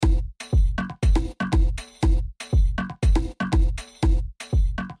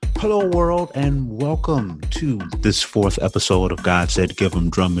Hello, world, and welcome to this fourth episode of God Said Give 'em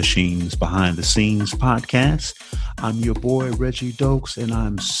Drum Machines Behind the Scenes podcast. I'm your boy, Reggie Dokes, and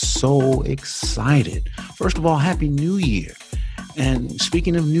I'm so excited. First of all, Happy New Year. And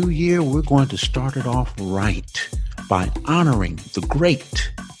speaking of New Year, we're going to start it off right by honoring the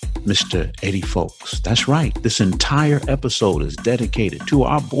great Mr. Eddie Fowlkes. That's right. This entire episode is dedicated to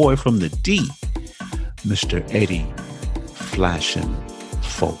our boy from the D, Mr. Eddie Flashin'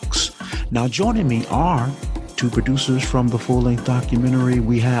 Fowlkes. Now, joining me are two producers from the full-length documentary.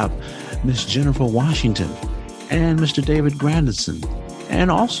 We have Miss Jennifer Washington and Mr. David Grandison.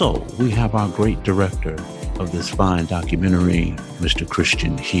 And also, we have our great director of this fine documentary, Mr.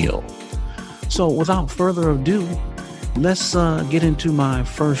 Christian Hill. So, without further ado, let's get into my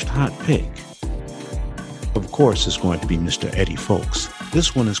first hot pick. Of course, it's going to be Mr. Eddie Fowlkes.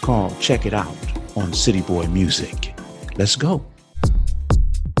 This one is called Check It Out on City Boy Music. Let's go.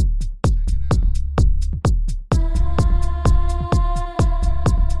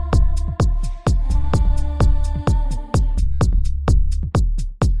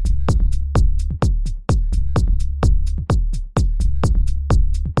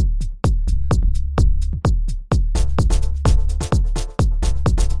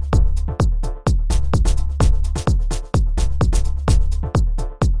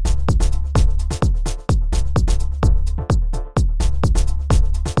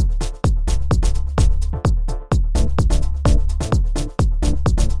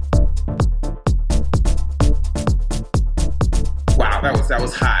 That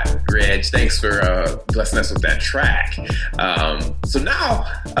was hot, Reg. Thanks for blessing us with that track. So now,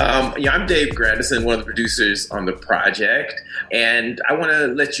 I'm Dave Grandison, one of the producers on the project, and I want to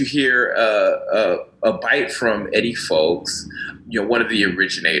let you hear a bite from Eddie Fowlkes, one of the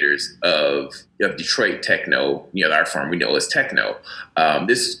originators of Detroit techno, the art form we know as techno.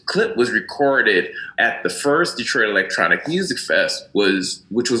 This clip was recorded at the first Detroit Electronic Music Fest,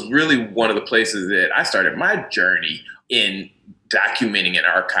 which was really one of the places that I started my journey in documenting and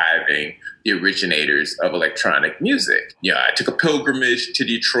archiving the originators of electronic music. I took a pilgrimage to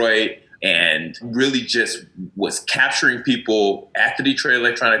Detroit and really just was capturing people at the Detroit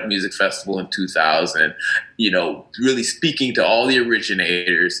Electronic Music Festival in 2000, really speaking to all the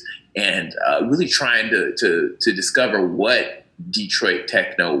originators and really trying to discover what Detroit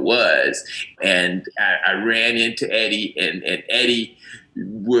techno was. And I ran into Eddie, and Eddie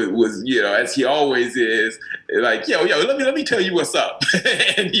was as he always is, like, let me tell you what's up.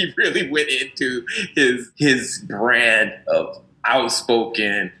 And he really went into his brand of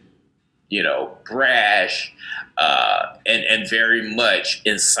outspoken, brash, and very much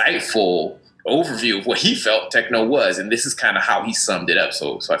insightful overview of what he felt techno was. And this is kind of how he summed it up.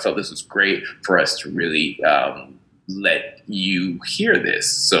 So I felt this was great for us to really let you hear this.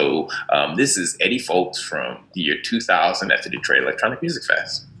 So this is Eddie Fowlkes from the year 2000 at the Detroit Electronic Music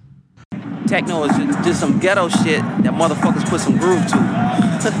Fest. Techno is just some ghetto shit that motherfuckers put some groove to,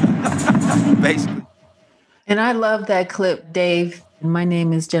 basically. And I love that clip, Dave. My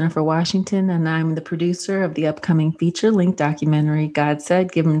name is Jennifer Washington, and I'm the producer of the upcoming feature-length documentary, God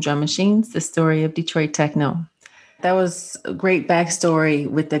Said Give 'em Drum Machines, the story of Detroit techno. That was a great backstory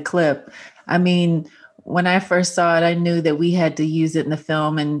with the clip. I mean, when I first saw it, I knew that we had to use it in the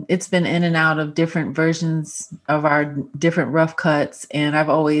film, and it's been in and out of different versions of our different rough cuts. And I've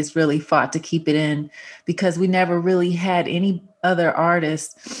always really fought to keep it in because we never really had any other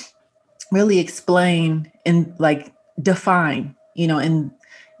artists really explain and define,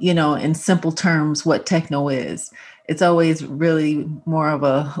 in simple terms what techno is. It's always really more of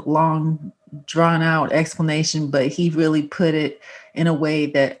a long, drawn out explanation, but he really put it in a way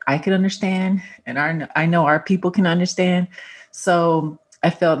that I could understand, and I know our people can understand. So I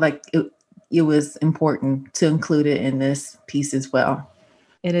felt like it was important to include it in this piece as well.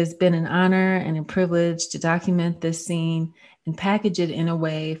 It has been an honor and a privilege to document this scene and package it in a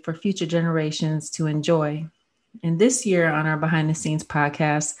way for future generations to enjoy. And this year on our Behind the Scenes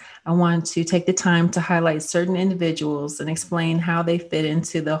podcast, I want to take the time to highlight certain individuals and explain how they fit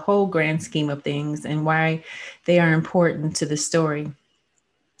into the whole grand scheme of things and why they are important to the story.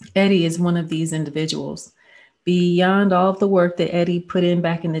 Eddie is one of these individuals. Beyond all of the work that Eddie put in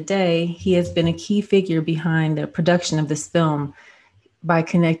back in the day, he has been a key figure behind the production of this film by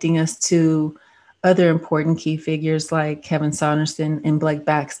connecting us to other important key figures like Kevin Saunderson and Blake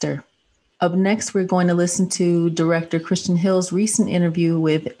Baxter. Up next, we're going to listen to director Christian Hill's recent interview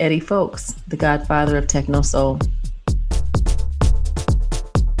with Eddie Fowlkes, the godfather of techno soul.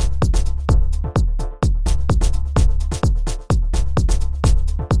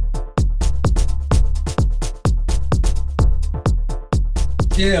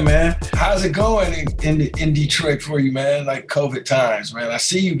 yeah, man. How's it going in Detroit for you, man? Like COVID times, man. I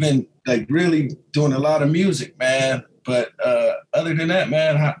see you've been like really doing a lot of music, man. But other than that,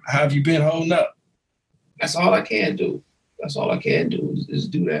 man, how have you been holding up? That's all I can do. That's all I can do is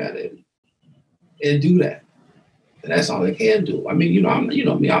do that and do that. And that's all I can do. I mean, I'm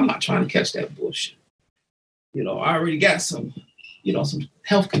not trying to catch that bullshit. I already got some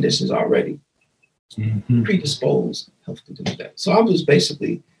health conditions already. Mm-hmm. Predisposed health conditions. So I'm just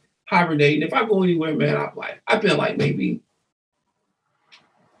basically hibernating. If I go anywhere, man, I've been like maybe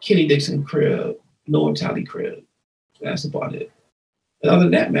Kenny Dixon crib, Noam Talley crib. That's about it. And other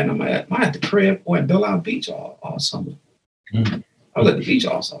than that, man, I'm at the crib or at Belle Isle Beach all summer. Mm-hmm. I was at the beach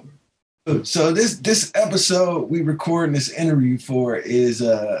all summer. So this episode we recording this interview for is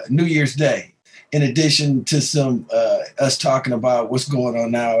New Year's Day. In addition to some us talking about what's going on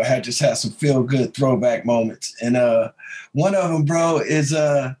now, I just had some feel good throwback moments, and one of them, bro, is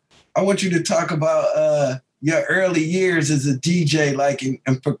I want you to talk about your early years as a DJ, like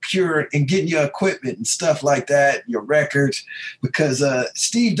and procuring and getting your equipment and stuff like that, your records, because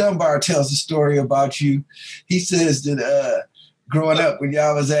Steve Dunbar tells a story about you. He says that growing up when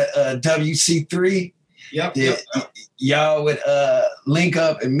y'all was at WC3. Yep. Y'all would link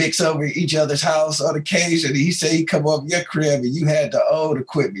up and mix over each other's house on occasion. He said he come up your crib and you had the old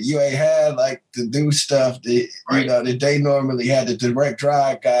equipment. You ain't had like the new stuff that that they normally had. The direct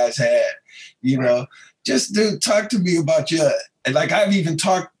drive guys had. Just talk to me about and like I've even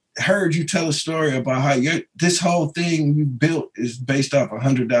heard you tell a story about how this whole thing you built is based off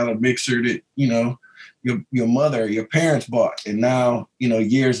 $100 mixer that your mother, your parents bought, and now,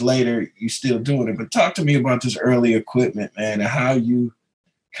 years later, you're still doing it. But talk to me about this early equipment, man, and how you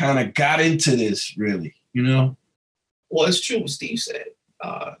kind of got into this, really, Well, it's true what Steve said,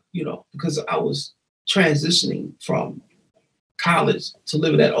 because I was transitioning from college to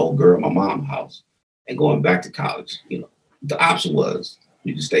living at old girl in my mom's house and going back to college. The option was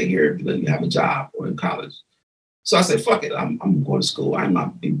you can stay here, then you have a job or in college. So I said, fuck it, I'm going to school. I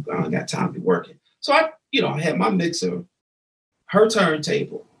don't got time to be working. So I had my mixer, her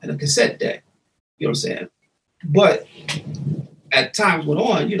turntable, and a cassette deck. You know what I'm saying? But as times went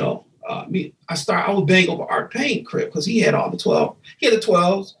on, I would bang over Art Payne crib because he had all the 12. He had the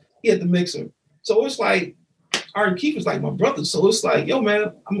 12s. He had the mixer. So it's like Art Keith is like my brother. So it's like, yo,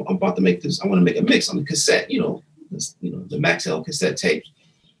 man, I'm about to make this. I want to make a mix on the cassette. The Maxell cassette tapes.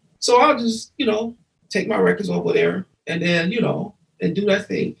 So I'll just take my records over there and then and do that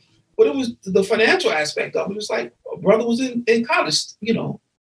thing. But it was the financial aspect of it. It was like a brother was in college.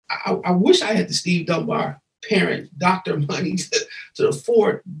 I wish I had the Steve Dunbar parent doctor money to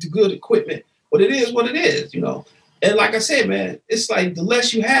afford the good equipment. But it is what it is, And like I said, man, it's like the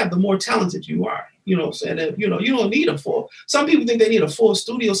less you have, the more talented you are. You know what I'm saying? You don't need a full. Some people think they need a full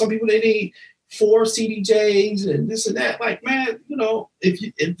studio. Some people they need 4 CDJs and this and that. Like, man,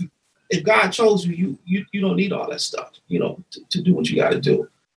 if God chose you, you don't need all that stuff, to do what you got to do.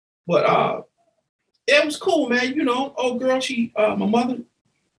 But it was cool, man. Old girl, my mother,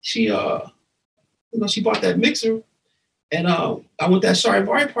 she bought that mixer, and I went to that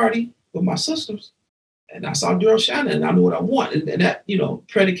Charivari party with my sisters, and I saw Daryl Shannon, and I knew what I wanted, and that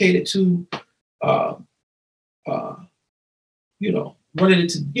predicated to running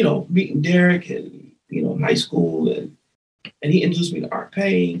into meeting Derek and high school, and he introduced me to Art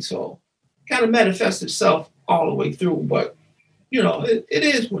Payne, so kind of manifested itself all the way through, but. It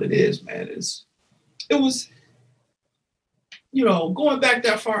is what it is, man. It was, going back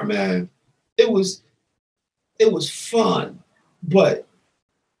that far, man, it was fun. But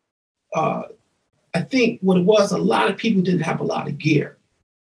I think what it was, a lot of people didn't have a lot of gear,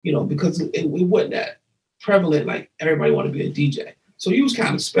 because it wasn't that prevalent, like everybody wanted to be a DJ. So you was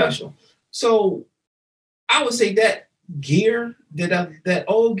kind of special. So I would say that gear, that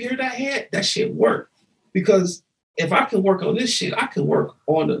old gear that I had, that shit worked. Because if I can work on this shit, I can work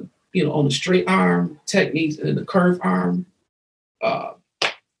on the straight arm techniques and the curve arm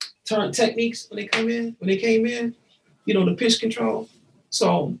turn techniques when they came in, the pitch control.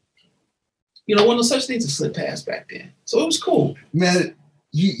 So, one of such things to slip past back then. So it was cool. Man,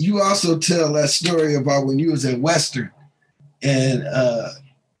 you also tell that story about when you was at Western and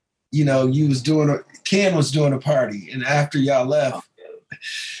you was Ken was doing a party, and after y'all left,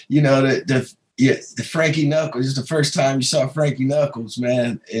 the Frankie Knuckles, this is the first time you saw Frankie Knuckles,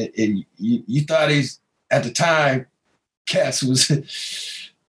 man. And you thought at the time, Cats was,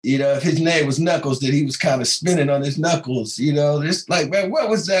 if his name was Knuckles, that he was kind of spinning on his knuckles, Just like, man, what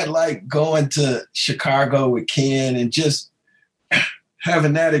was that like going to Chicago with Ken and just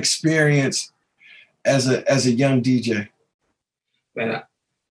having that experience as a young DJ? Man,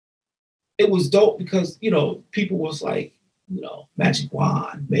 it was dope because, you know, people was like, you know, Magic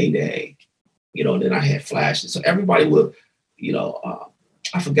Wand, Mayday, you know, and then I had flashes. So everybody would, you know,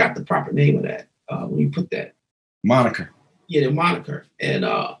 I forgot the proper name of that. When you put that moniker. Yeah, the moniker. And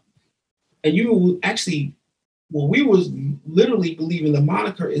you actually, well, we was literally believing the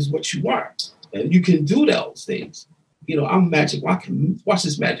moniker is what you are. And you can do those things. You know, I'm Magic. I can watch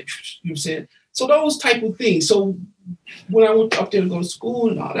this magic. You know what I'm saying? So those type of things. So when I went up there to go to school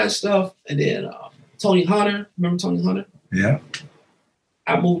and all that stuff, and then Tony Hunter, remember Tony Hunter? Yeah.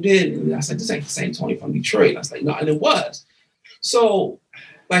 I moved in and I said, this ain't the same Tony from Detroit. And I was like, no, and it was. So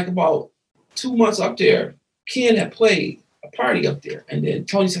like about 2 months up there, Ken had played a party up there. And then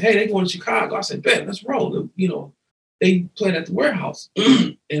Tony said, hey, they going to Chicago. I said, bet, let's roll. You know, they played at the warehouse.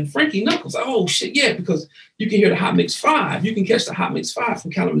 And Frankie Knuckles, oh shit, yeah, because you can hear the Hot Mix 5. You can catch the Hot Mix 5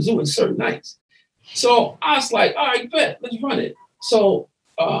 from Kalamazoo in certain nights. So I was like, all right, bet, let's run it. So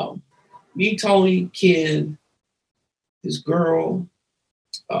me, Tony, Ken, this girl,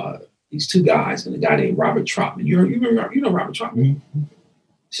 these two guys, and a guy named Robert Trotman. You know Robert Trotman? Mm-hmm.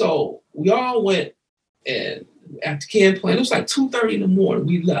 So we all went, and after Ken playing, it was like 2:30 in the morning,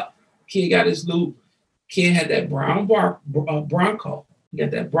 we left. Ken got his loot. Ken had that brown Bronco. He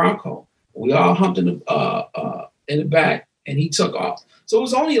got that Bronco. We all humped in the back, and he took off. So it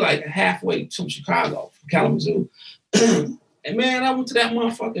was only like halfway to Chicago, from Kalamazoo. And man, I went to that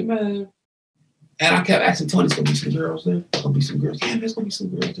motherfucking, man. And I kept asking Tony, there's going to be some girls there. There's going to be some girls. Yeah, there's going to be some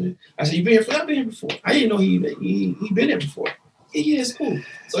girls there. I said, you been here before? I've been here before. I didn't know he been there before. Yeah, it's cool.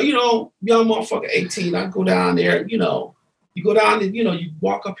 So, you know, young motherfucker, 18, I go down there, you know, you go down and, you know, you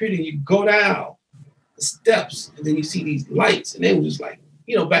walk up here and you go down the steps and then you see these lights. And they were just like,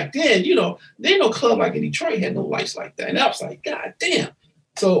 you know, back then, you know, there ain't no club like in Detroit had no lights like that. And I was like, God damn.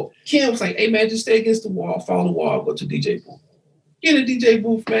 So Ken was like, hey, man, just stay against the wall, follow the wall, go to the DJ booth. Get a DJ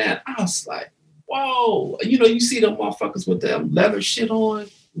booth, man. I was like, whoa. You know, you see them motherfuckers with them leather shit on,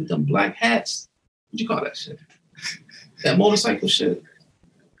 with them black hats. What you call that shit? That motorcycle shit.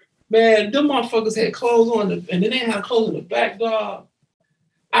 Man, them motherfuckers had clothes on, and then they had clothes in the back, dog.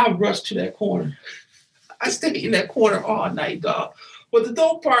 I rushed to that corner. I stayed in that corner all night, dog. But the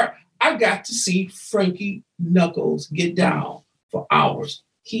dope part, I got to see Frankie Knuckles get down for hours.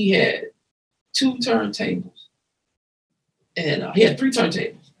 He had 2 turntables. And he had 3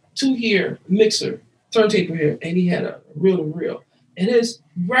 turntables. 2 here, mixer, turntable here, and he had a reel-to-reel. And his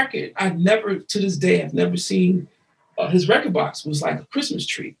record, to this day, I've never seen, his record box was like a Christmas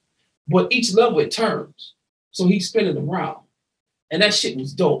tree. But each level, it turns. So he'd spin it around. And that shit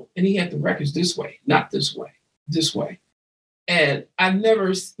was dope. And he had the records this way, not this way, this way. And I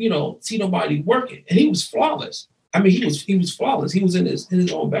never, you know, see nobody working. And he was flawless. I mean, he was flawless. He was in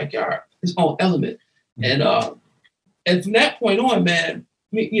his own backyard, his own element. And from that point on, man,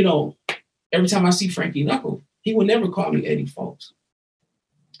 you know, every time I see Frankie Knuckles, he would never call me Eddie Fowlkes.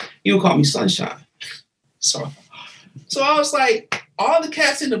 He would call me Sunshine. So I was like, all the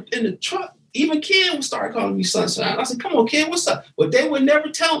cats in the truck, even Ken would start calling me Sunshine. I said, come on, Ken, what's up? But they would never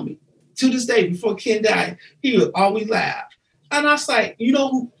tell me. To this day, before Ken died, he would always laugh. And I was like, you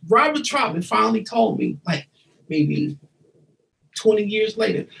know, Robert Trotman finally told me, like maybe 20 years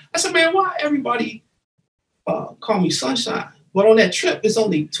later. I said, man, why everybody call me Sunshine? But on that trip, it's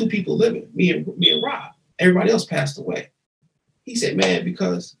only 2 people living, me and Rob. Everybody else passed away. He said, man,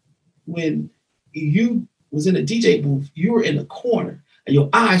 because when you was in a DJ booth, you were in the corner and your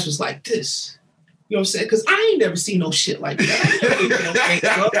eyes was like this. You know what I'm saying? Because I ain't never seen no shit like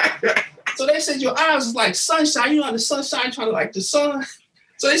that. So they said your eyes was like sunshine. You know how the sunshine trying to like the sun?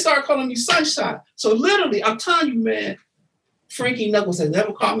 So they started calling me Sunshine. So literally, I'm telling you, man, Frankie Knuckles has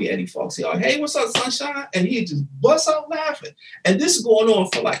never called me Eddie Fowlkes. He always, hey, what's up, Sunshine? And he just busts out laughing. And this is going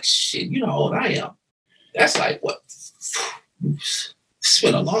on for like, shit, you know how old I am. That's like, what? It's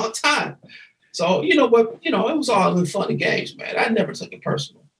been a long time. So, you know, but, you know, it was all in fun and games, man. I never took it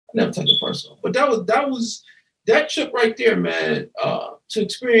personal. But that was that trip right there, man, to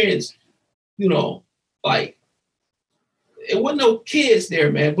experience, you know, like, it wasn't no kids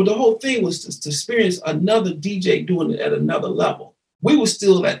there, man, but the whole thing was to experience another DJ doing it at another level. We were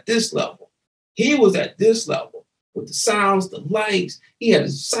still at this level. He was at this level with the sounds, the lights. He had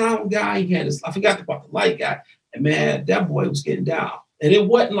his sound guy. He had his, I forgot about the light guy. And man, that boy was getting down. And it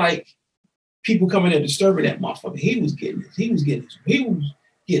wasn't like people coming there disturbing that motherfucker. He was getting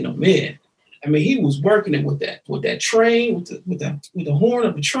them in. I mean, he was working it with that train, with the horn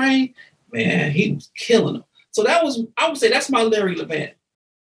of the train. Man, he was killing them. So that was, I would say, that's my Larry Levan.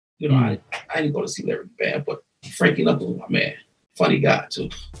 You know, I didn't go to see Larry Levan, but Frankie Knuckles was my man. Funny guy too.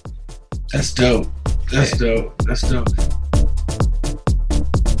 That's dope. That's dope.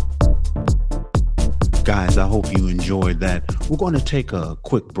 Guys, I hope you enjoyed that. We're going to take a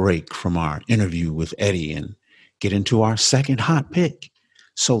quick break from our interview with Eddie and get into our second hot pick.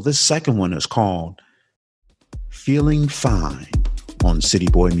 So this second one is called Feeling Fine on City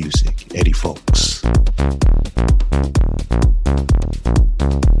Boy Music, Eddie Fowlkes.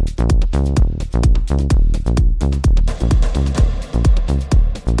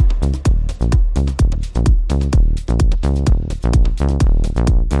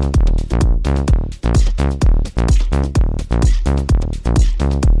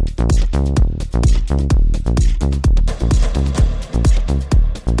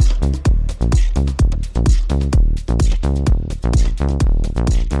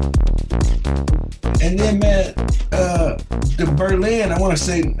 Berlin, I want to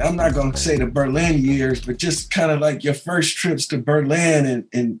say, I'm not going to say the Berlin years, but just kind of like your first trips to Berlin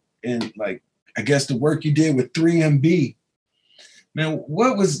and like, I guess the work you did with 3MB. Man,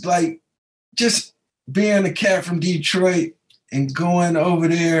 what was like just being a cat from Detroit and going over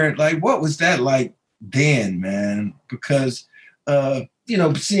there? Like, what was that like then, man? Because,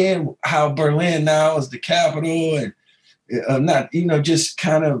 seeing how Berlin now is the capital and not, just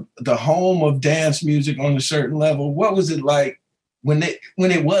kind of the home of dance music on a certain level. What was it like when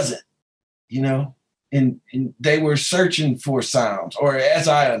it wasn't, and they were searching for sounds, or as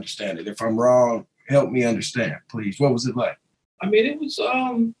I understand it? If I'm wrong, help me understand, please. What was it like? I mean, it was,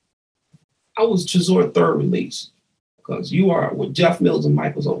 I was Tresor third release, because you are with Jeff Mills and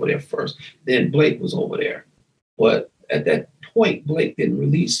Mike was over there first. Then Blake was over there. But at that point, Blake didn't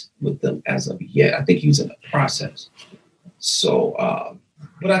release with them as of yet. I think he was in the process. So,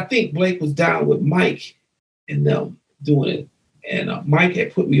 but I think Blake was down with Mike and them doing it. And Mike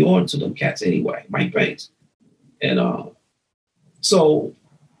had put me on to them cats anyway, Mike Banks. And so,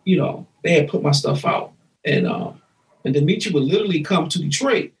 they had put my stuff out. And Dimitri would literally come to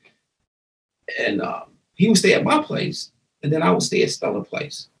Detroit. And he would stay at my place. And then I would stay at Stella's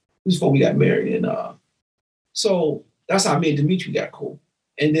place. This was before we got married. And so that's how me and Dimitri got cool.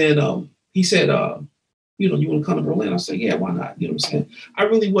 And then he said, you want to come to Berlin? I said, yeah, why not? You know what I'm saying? I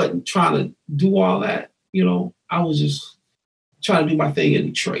really wasn't trying to do all that. I was just trying to do my thing in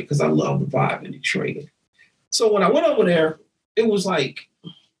Detroit because I love the vibe in Detroit. So when I went over there, it was like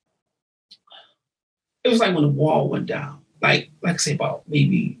when the wall went down. Like I say, about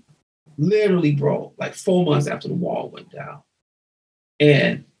maybe literally, bro, like 4 months after the wall went down.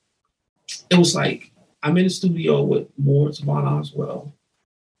 And it was like, I'm in the studio with Moritz von Oswald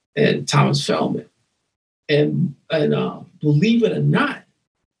and Thomas Feldman. And believe it or not,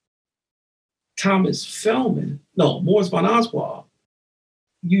 Moritz von Oswald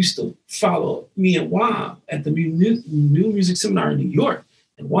used to follow me and Juan at the new music seminar in New York.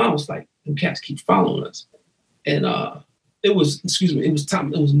 And Juan was like, them cats keep following us. And it was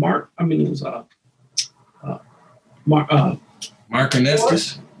Mark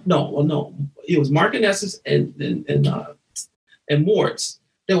Anestis? No, it was Mark Anestis and Moritz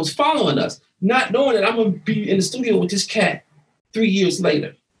that was following us, not knowing that I'm going to be in the studio with this cat 3 years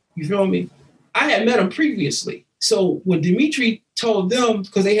later. You feel me? I had met him previously. So when Dimitri told them,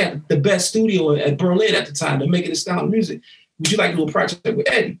 because they had the best studio at Berlin at the time, they're making this style of music, would you like to do a project with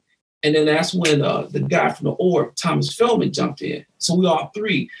Eddie? And then that's when the guy from the Orb, Thomas Feldman, jumped in. So we all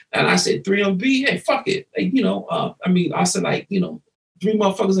three. And I said, 3MB, hey, fuck it. Like, I said, like, three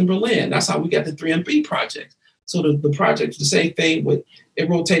motherfuckers in Berlin. That's how we got the 3MB project. So the project was the same thing it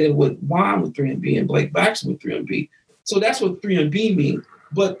rotated with Juan with 3MB and Blake Baxter with 3MB. So that's what 3MB means.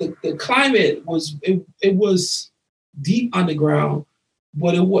 But the climate was, it was deep underground,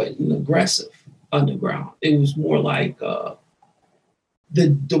 but it wasn't aggressive underground. It was more like the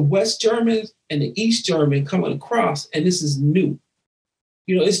West Germans and the East German coming across, and this is new.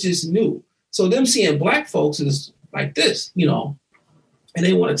 It's just new. So them seeing black folks is like this, and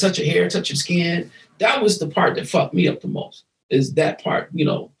they want to touch your hair, touch your skin. That was the part that fucked me up the most, is that part, and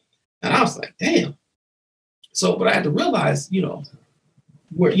I was like, damn. So, but I had to realize,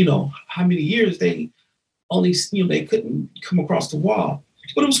 where, how many years they only, they couldn't come across the wall,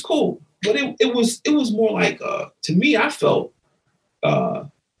 but it was cool. But it was more like, to me, I felt,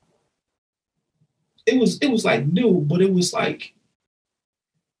 it was like new, but it was like,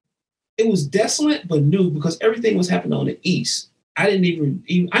 it was desolate, but new, because everything was happening on the East. I didn't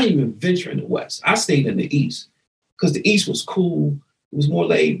even venture in the West. I stayed in the East because the East was cool. It was more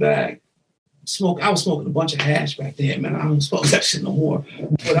laid back. I was smoking a bunch of hash back then, man. I don't smoke that shit no more.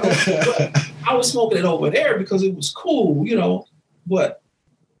 But I was smoking it over there because it was cool, But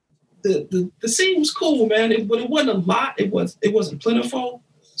the scene was cool, man. But it wasn't a lot. It wasn't plentiful.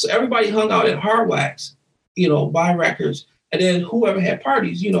 So everybody hung out at Hard Wax, buy records. And then whoever had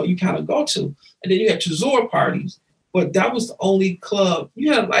parties, you know, you kind of go to. And then you had Trezor parties, but that was the only club.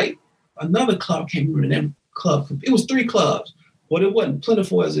 You had like another club, can't remember the name of the club. It was 3 clubs, but it wasn't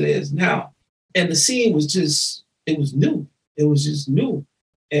plentiful as it is now. And the scene was just, it was new. It was just new.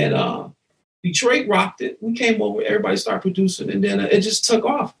 And Detroit rocked it. We came over, everybody started producing, and then it just took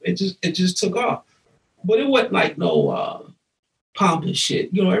off. It just took off. But it wasn't like no pomp and shit.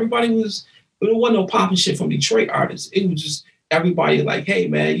 You know, everybody was, but it wasn't no pomp and shit from Detroit artists. It was just everybody like, hey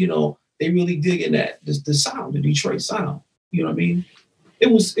man, you know, they really digging that the sound, the Detroit sound. You know what I mean?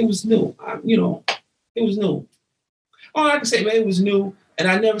 It was new. You know, it was new. All I can say, man, it was new, and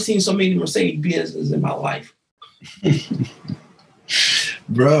I never seen so many Mercedes Benzes in my life.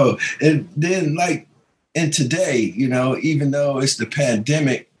 Bro, and then like, and today, you know, even though it's the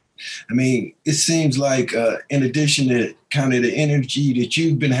pandemic, I mean, it seems like in addition to kind of the energy that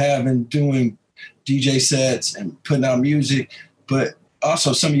you've been having doing DJ sets and putting out music, but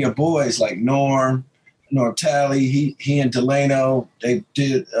also some of your boys like Norm Talley, he and Delano, they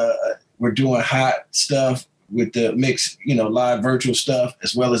were doing hot stuff with the mix, you know, live virtual stuff,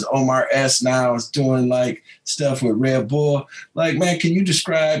 as well as Omar S now is doing like stuff with Red Bull. Like, man, can you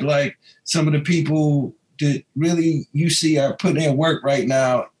describe like some of the people that really you see are putting in work right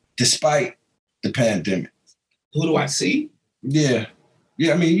now despite the pandemic? Who do I see? Yeah.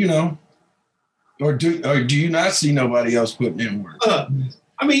 I mean, you know, or do you not see nobody else putting in work?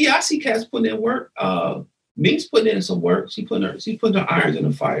 I mean, yeah, I see cats putting in work. Mink's putting in some work. She putting her irons in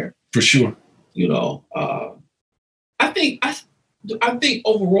the fire. For sure. You know, I think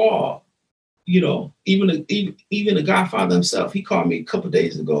overall, you know, even the Godfather himself, he called me a couple of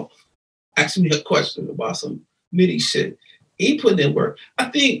days ago, asking me a question about some MIDI shit. He putting in work. I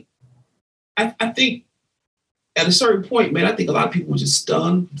think at a certain point, man, I think a lot of people were just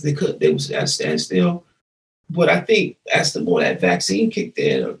stunned. They was at a standstill. But I think as the more that vaccine kicked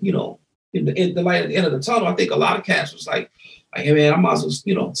in, you know, in the light at the end of the tunnel, I think a lot of cats was like, hey man, I might as well,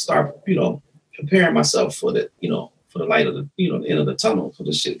 you know, start, you know, preparing myself for the, you know, for the light of the, you know, the end of the tunnel, so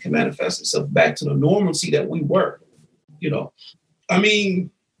this shit can manifest itself back to the normalcy that we were, you know. I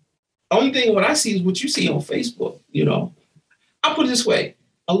mean, only thing what I see is what you see on Facebook, you know. I'll put it this way.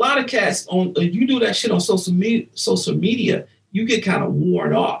 A lot of cats you do that shit on social media, you get kind of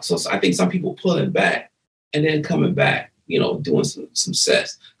worn off. So I think some people pulling back and then coming back, you know, doing some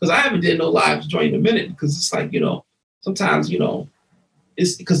sets. Because I haven't did no lives during a minute because it's like, you know, sometimes, you know,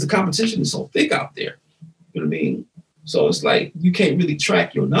 it's because the competition is so thick out there. You know what I mean? So it's like you can't really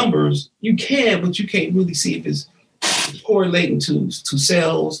track your numbers. You can, but you can't really see if it's correlating to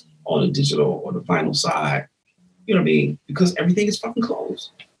sales on the digital or the vinyl side. You know what I mean? Because everything is fucking closed,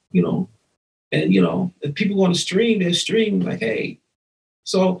 you know? And, you know, if people want to stream, they're streaming like, hey.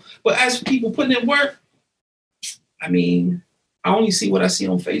 So, but as people putting in work, I mean, I only see what I see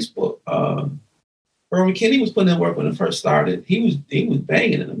on Facebook. Earl McKinney was putting in work when it first started. He was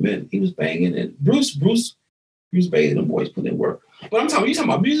banging in a minute. He was banging, and Bruce Bailey and the boys putting in work. But you talking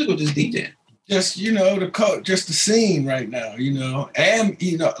about music or just DJing? Just, you know, just the scene right now, you know. And,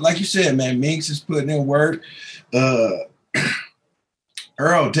 you know, like you said, man, Minx is putting in work.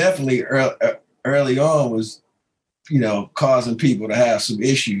 Earl definitely early on was, you know, causing people to have some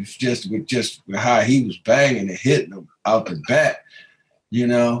issues just with how he was banging and hitting them out the bat, you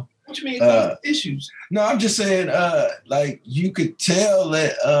know. What you mean issues? No, I'm just saying, like you could tell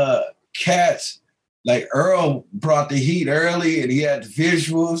that cats, like Earl brought the heat early and he had the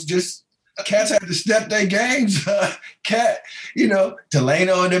visuals. Just cats had to step their games. Cat, you know,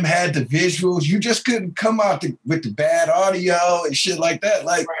 Delano and them had the visuals. You just couldn't come out with the bad audio and shit like that.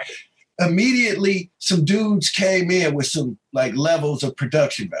 Like immediately, some dudes came in with some like levels of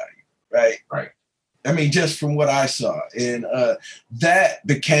production value, right? Right. I mean, just from what I saw. And that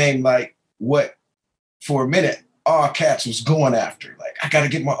became like what, for a minute, all cats was going after. Like, I got to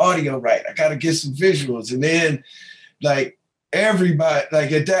get my audio right. I got to get some visuals. And then, like, everybody,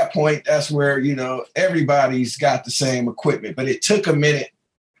 like, at that point, that's where, you know, everybody's got the same equipment. But it took a minute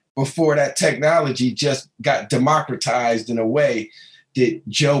before that technology just got democratized in a way that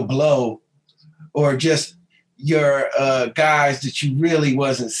Joe Blow or just your guys that you really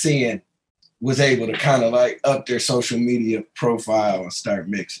wasn't seeing was able to kind of like up their social media profile and start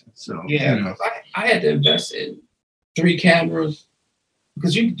mixing. So yeah, you know. I had to invest in 3 cameras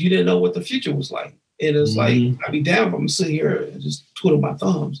because you didn't know what the future was like. And it's like, I'd be damn if I'm gonna sit here and just twiddle my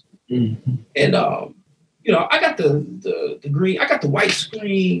thumbs. Mm-hmm. And you know, I got the green, I got the white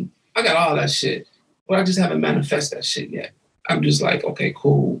screen, I got all that shit, but I just haven't manifested that shit yet. I'm just like, okay,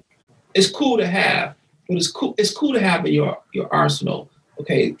 cool. It's cool to have, but it's cool to have in your arsenal.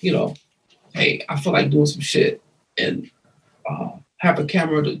 Okay, you know, hey, I feel like doing some shit, and have a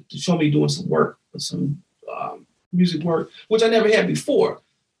camera to show me doing some work, some music work, which I never had before.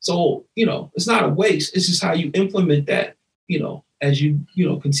 So, it's not a waste. It's just how you implement that, as you,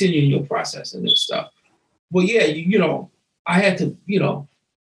 continue in your process and this stuff. But yeah, I had to,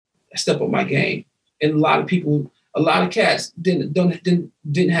 step up my game. And a lot of cats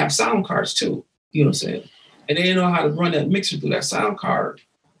didn't have sound cards too. You know what I'm saying? And they didn't know how to run that mixer through that sound card.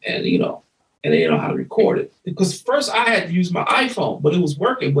 And, and they didn't know how to record it. Because first I had to use my iPhone, but it was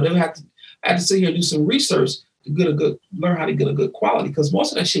working. But I had to sit here and do some research to learn how to get a good quality. Because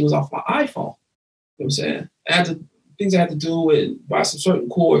most of that shit was off my iPhone. You know what I'm saying? Things I had to do and buy some certain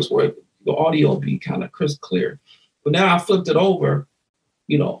cords where the audio would be kind of crisp clear. But now I flipped it over,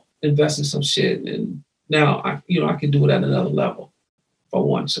 invest in some shit. And now I can do it at another level if I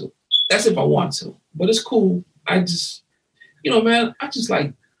want to. That's if I want to. But it's cool. I just, man, I just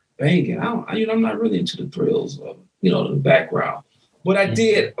like banging. I'm not really into the thrills of, the background. But I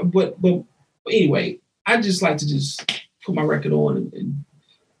did. But anyway, I just like to just put my record on and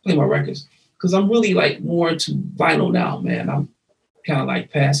play my records. Because I'm really like more into vinyl now, man. I'm kind of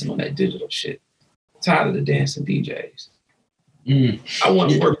like passing on that digital shit. Tired of the dancing DJs. I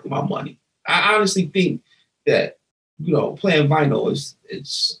want to work with my money. I honestly think that, playing vinyl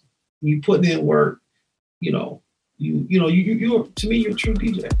it's you putting in work, you're to me, you're a true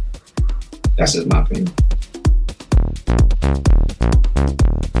DJ. That's just my opinion.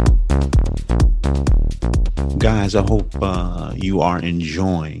 Guys, I hope you are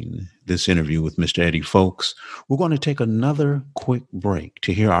enjoying this interview with Mr. Eddie Fowlkes. We're going to take another quick break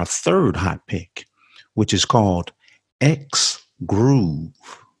to hear our third hot pick, which is called X Groove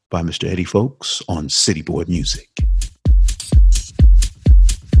by Mr. Eddie Fowlkes on City Boy Music.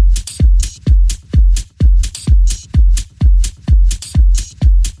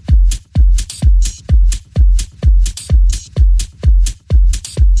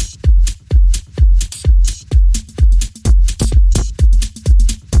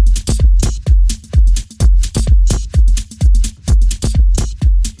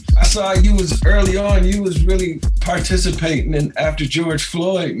 Saw you was early on, you was really participating in after George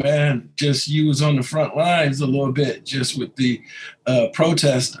Floyd, man. Just you was on the front lines a little bit, just with the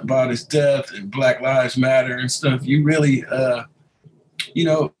protest about his death and Black Lives Matter and stuff. You really, kind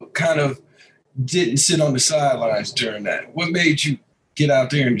of didn't sit on the sidelines during that. What made you get out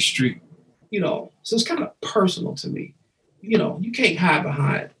there in the street? So it's kind of personal to me. You can't hide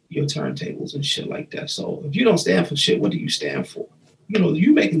behind your turntables and shit like that. So if you don't stand for shit, what do you stand for?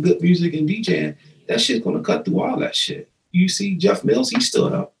 You making good music and DJing, that shit's going to cut through all that shit. You see Jeff Mills, he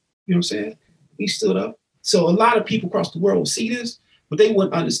stood up. You know what I'm saying? He stood up. So a lot of people across the world will see this, but they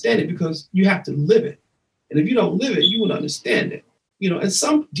wouldn't understand it because you have to live it. And if you don't live it, you wouldn't understand it. And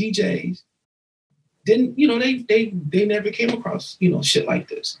some DJs didn't, they never came across, shit like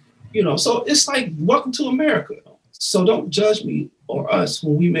this. So it's like, welcome to America. So don't judge me or us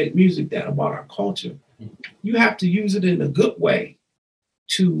when we make music that about our culture. You have to use it in a good way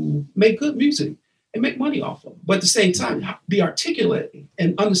to make good music and make money off of it. But at the same time, be articulate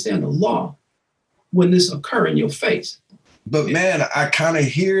and understand the law when this occur in your face. But man, I kind of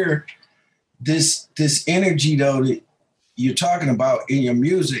hear this energy though that you're talking about in your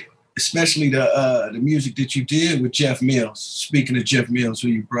music, especially the music that you did with Jeff Mills. Speaking of Jeff Mills, who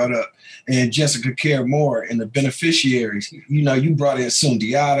you brought up, and Jessica Care Moore and the Beneficiaries. You brought in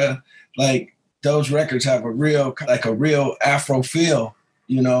Sundiata. Like those records have a real Afro feel.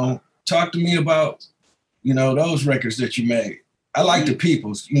 Talk to me about, those records that you made. I like the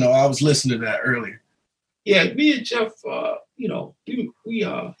Peoples. I was listening to that earlier. Yeah, me and Jeff, we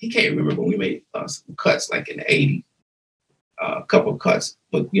he can't remember, but we made some cuts like in the 80s, a couple of cuts.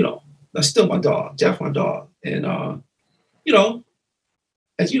 But, that's still my dog, Jeff, my dog. And,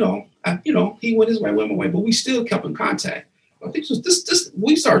 as he went his way, went my way, but we still kept in contact. I think it was this,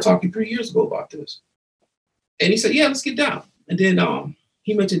 we started talking 3 years ago about this. And he said, yeah, let's get down. And then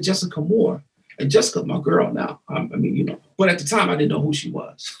he mentioned Jessica Moore. And Jessica's my girl now. But at the time I didn't know who she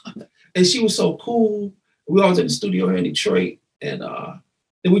was. And she was so cool. We always in the studio here in Detroit. And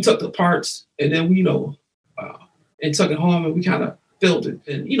then we took the parts and then we, and took it home and we kind of filled it.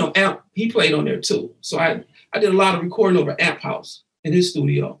 And, Amp, he played on there too. So I did a lot of recording over Amp House in his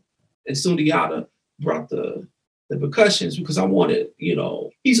studio. And Sundiata brought the percussions because I wanted,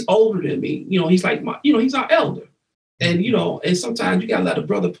 he's older than me. He's like he's our elder. And, and sometimes you got to let a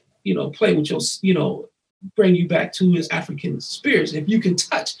brother, play with your, bring you back to his African spirits. If you can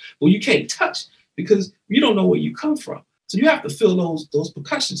touch, well, you can't touch because you don't know where you come from. So you have to feel those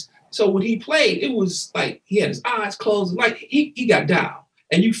percussions. So when he played, it was like he had his eyes closed, like he got down.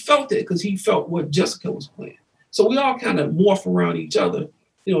 And you felt it because he felt what Jessica was playing. So we all kind of morph around each other,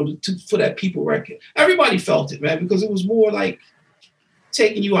 for that people record. Everybody felt it, man, because it was more like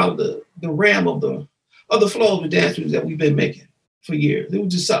taking you out of the realm of the flow of the dance moves that we've been making for years. It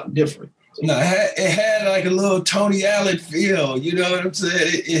was just something different. So, no, it had like a little Tony Allen feel. You know what I'm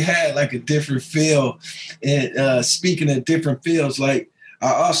saying? It had like a different feel. And speaking of different feels, like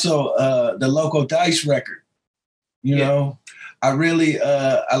I also the Loco Dice record. You know, I really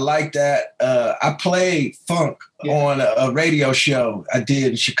I like that. I played funk on a radio show I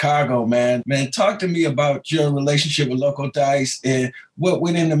did in Chicago, man. Man, talk to me about your relationship with Loco Dice and what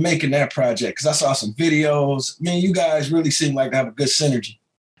went into making that project. Because I saw some videos. Man, you guys really seem like to have a good synergy.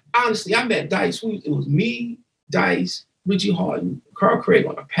 Honestly, I met Dice. It was me, Dice, Richie Harden, Carl Craig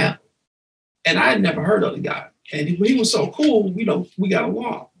on a panel. And I had never heard of the guy. And he was so cool, we got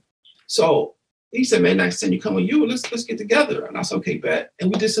along. So he said, man, next time you come with you, let's get together. And I said, okay, bet. And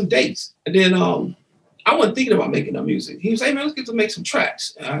we did some dates. And then I wasn't thinking about making no music. He was like, hey, man, let's get to make some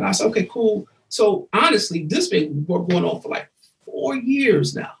tracks. And I said, okay, cool. So honestly, this been going on for like 4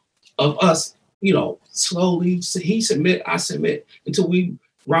 years now of us, slowly, he submit, I submit, until we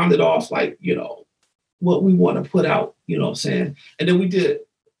rounded off like, what we want to put out, you know what I'm saying? And then we did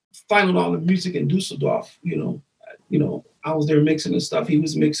final all the music in Dusseldorf, I was there mixing and stuff. He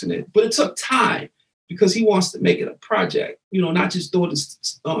was mixing it, but it took time because he wants to make it a project, not just throw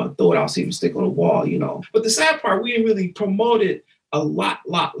it out, see if it stick on the wall, But the sad part, we didn't really promote it a lot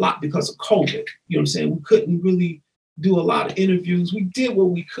because of COVID. You know what I'm saying? We couldn't really do a lot of interviews. We did what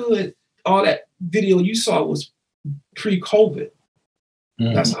we could. All that video you saw was pre-COVID.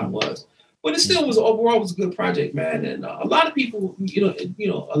 Mm-hmm. That's how it was. But it still was overall was a good project, man. And a lot of people,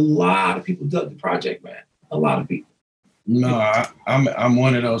 a lot of people dug the project, man. A lot of people. No, I'm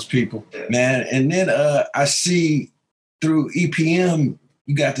one of those people, man. And then I see through EPM,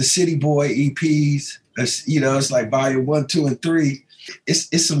 you got the City Boy EPs. It's like volume 1, 2, and 3.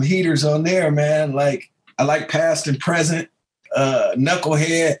 It's some heaters on there, man. Like I like Past and Present,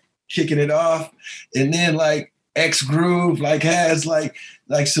 Knucklehead, Kicking It Off, and then like X Groove, like has like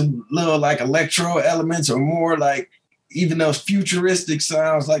some little like electro elements or more like even those futuristic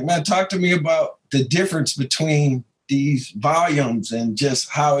sounds. Like, man, talk to me about the difference between these volumes and just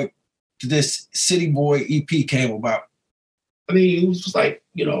how this City Boy EP came about. I mean, it was just like,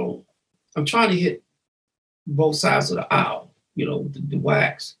 I'm trying to hit both sides of the aisle, with the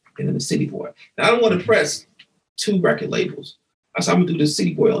wax and then the City Boy. Now, I don't want to press 2 record labels. I said, I'm going to do the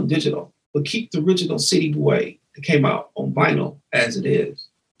City Boy on digital, but keep the original City Boy that came out on vinyl as it is.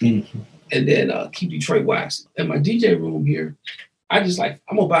 Mm-hmm. And then keep Detroit wax. In my DJ room here, I'm going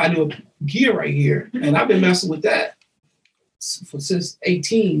to buy a new gear right here. And I've been messing with that since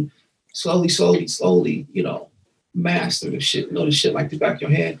 18, slowly, master the shit, know the shit like the back of your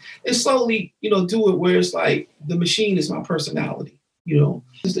hand. And slowly, do it where it's like the machine is my personality,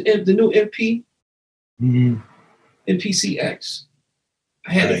 It's the new MP, MPCX.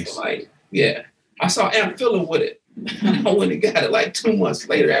 I had it for I saw Amp Filler with it. I went and got it like 2 months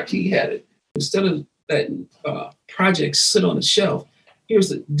later after he had it. Instead of letting projects sit on the shelf,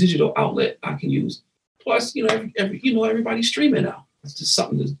 here's a digital outlet I can use. Plus, everybody's streaming now. It's just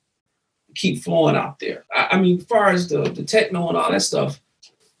something to keep flowing out there. I mean, as far as the techno and all that stuff,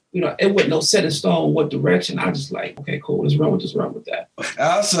 it wasn't no set in stone what direction. I just like, okay, cool, let's run with that.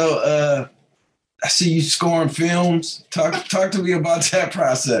 Also, I see you scoring films. Talk to me about that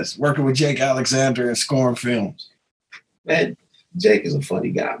process, working with Jake Alexander and scoring films. Man, Jake is a funny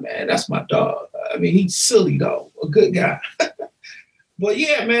guy, man. That's my dog. I mean, he's silly, though. A good guy. But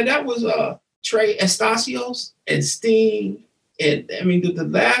yeah, man, that was Trey Estacios and Sting. And I mean, the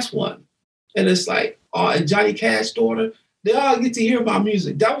last one. And it's like, and Johnny Cash's daughter, they all get to hear my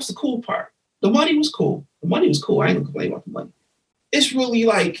music. That was the cool part. The money was cool. I ain't gonna complain about the money. It's really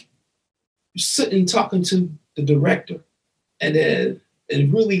like sitting talking to the director and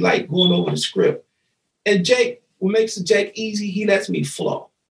really like going over the script. And Jake, what makes the Jake easy, he lets me flow.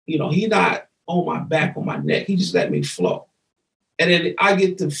 He not on my back, on my neck. He just let me flow. And then I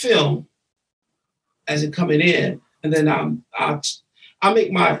get the film as it coming in, and then I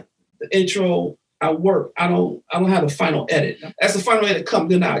make the intro. I work. I don't have a final edit. As the final edit comes,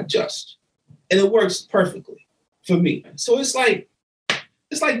 then I adjust, and it works perfectly for me. So it's like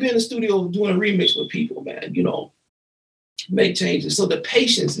being in the studio doing a remix with people, man. Make changes. So the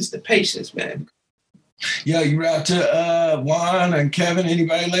patience, man. Yeah, you rap to Juan and Kevin.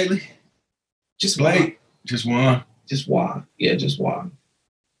 Anybody lately? Just Blake. Just Juan. Just Juan. Yeah, just Juan.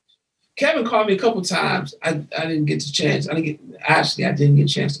 Kevin called me a couple times. I didn't get the chance. I didn't get a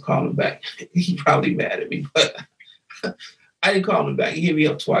chance to call him back. He probably mad at me, but I didn't call him back. He hit me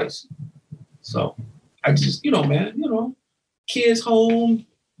up twice. So I just, man, kids home,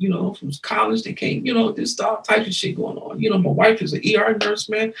 from college, they came, there's all types of shit going on. My wife is an ER nurse,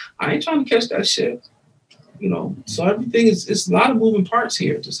 man. I ain't trying to catch that shit. So everything it's a lot of moving parts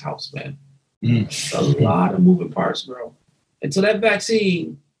here at this house, man. A lot of moving parts, bro. Until that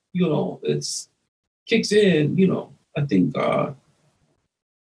vaccine, it's kicks in, I think, I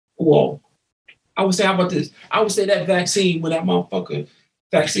would say, how about this? I would say that vaccine, when that motherfucker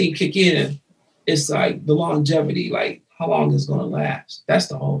vaccine kick in, it's like the longevity, like how long it's going to last. That's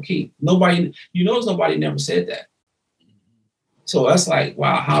the whole key. Nobody never said that. So that's like,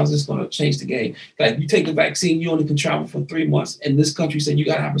 wow, how is this going to change the game? Like you take the vaccine, you only can travel for 3 months. And this country said you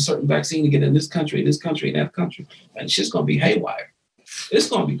got to have a certain vaccine to get in this country, and that country. And shit's going to be haywire. It's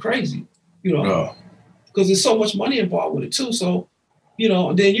going to be crazy, because there's so much money involved with it too. So,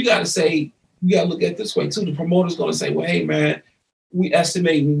 then you got to say, you got to look at it this way too. The promoter's going to say, well, hey man, we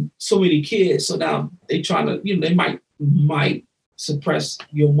estimating so many kids. So now they trying to, they might suppress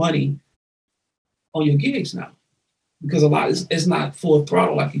your money on your gigs now. Because a lot it's not full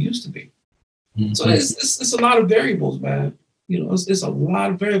throttle like it used to be. Mm-hmm. So it's a lot of variables, man. It's a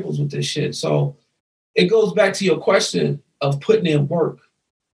lot of variables with this shit. So it goes back to your question of putting in work.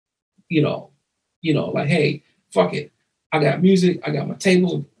 Like, hey, fuck it. I got music. I got my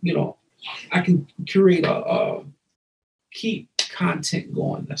tables. I can curate keep content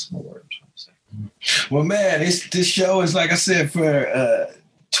going. That's my word I'm trying to say. Well, man, this show is, like I said, for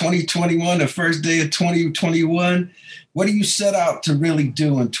 2021, the first day of 2021. What do you set out to really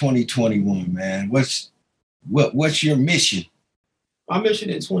do in 2021, man? What's your mission? My mission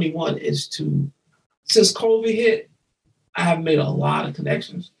in 21 is to, since COVID hit, I have made a lot of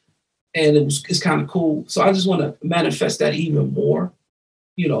connections, and it's kind of cool. So I just want to manifest that even more.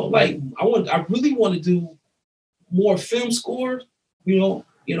 Like I really want to do more film scores. I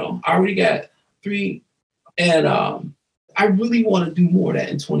already got 3, and I really want to do more of that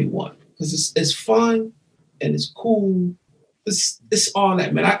in 21 because it's fun and it's cool. It's all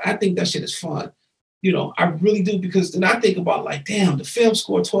that, man. I think that shit is fun. I really do, because then I think about like, damn, the film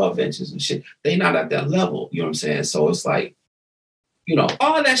score 12 inches and shit. They not at that level. You know what I'm saying? So it's like,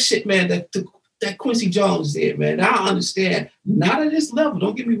 all that shit, man, that Quincy Jones did, man. I understand. Not at his level.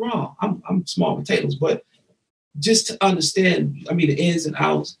 Don't get me wrong. I'm small potatoes, but just to understand, the ins and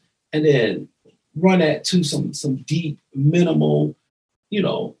outs, and then run that to some deep, minimal,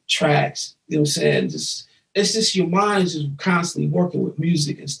 tracks. You know what I'm saying? It's just your mind is just constantly working with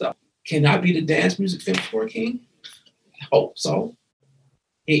music and stuff. Can I be the dance music film score king? I hope so.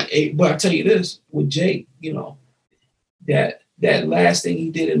 But I tell you this, with Jake, that last thing he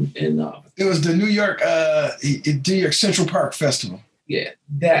did in it was the New York Central Park Festival. Yeah,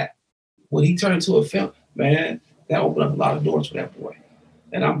 that when he turned into a film, man, that opened up a lot of doors for that boy.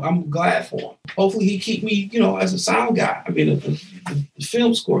 And I'm glad for him. Hopefully he keep me, as a sound guy. The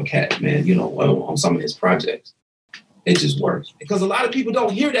film score cat, man, on some of his projects. It just works. Because a lot of people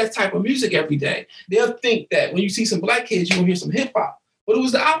don't hear that type of music every day. They'll think that when you see some black kids, you're going to hear some hip hop. But it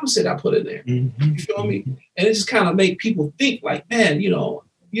was the opposite I put in there. Mm-hmm. You feel me? And it just kind of make people think like, man, you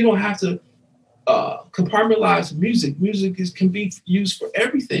don't have to compartmentalize music. Music can be used for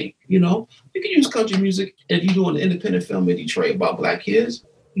everything, You can use country music if you're doing an independent film in Detroit about black kids.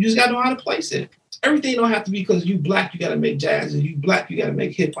 You just got to know how to place it. Everything don't have to be because you black, you got to make jazz. And you black, you got to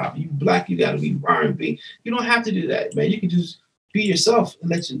make hip hop. You black, you got to be R&B. You don't have to do that, man. You can just be yourself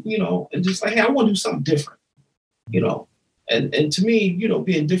and and just like, hey, I want to do something different, And to me,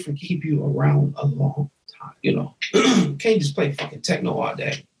 being different keep you around a long time, You can't just play fucking techno all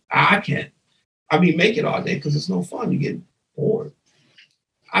day. I can't. Make it all day because it's no fun. You get bored.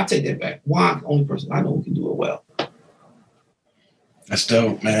 I take that back. Juan, the only person I know who can do it well. That's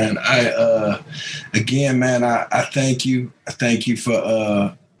dope, man. I thank you. I thank you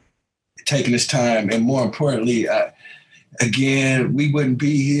for taking this time. And more importantly, we wouldn't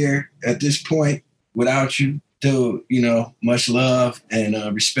be here at this point without you. Dude, much love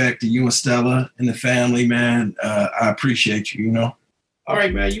and respect to you and Stella and the family, man. I appreciate you, All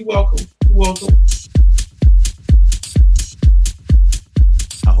right, man. You're welcome. You're welcome.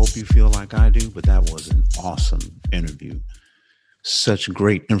 I hope you feel like I do, but that was an awesome interview. Such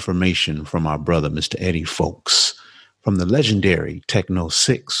great information from our brother, Mr. Eddie Fowlkes, from the legendary Techno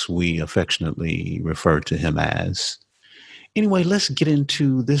 6, we affectionately refer to him as. Anyway, let's get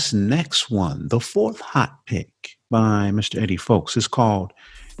into this next one. The fourth hot pick by Mr. Eddie Fowlkes is called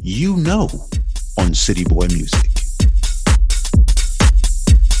on City Boy Music.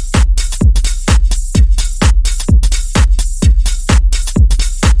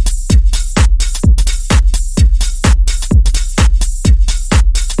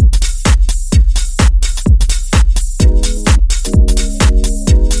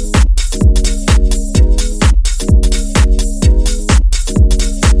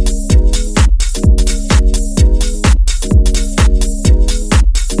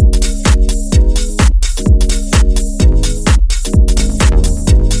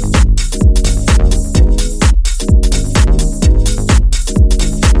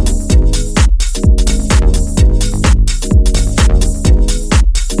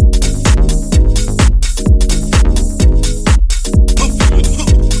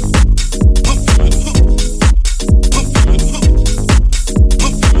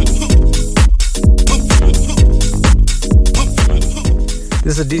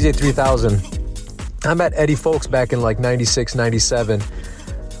 a DJ 3000. I met Eddie Fowlkes back in like 96, 97.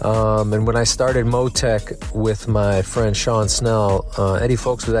 And when I started Motec with my friend Sean Snell, Eddie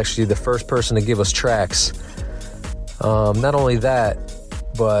Fowlkes was actually the first person to give us tracks. Not only that,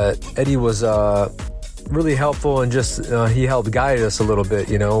 but Eddie was really helpful and just he helped guide us a little bit,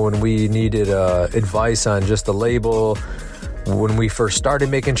 you know, when we needed advice on just the label. When we first started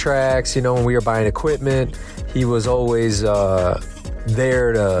making tracks, you know, when we were buying equipment, he was always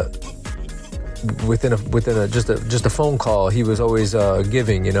there to within a just a phone call. He was always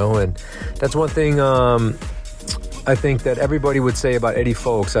giving, you know, and that's one thing I think that everybody would say about Eddie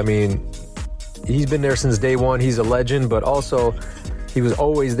Fowlkes. I mean, he's been there since day one. He's a legend, but also he was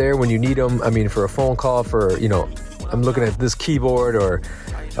always there when you need him. I mean, for a phone call, for, you know, I'm looking at this keyboard or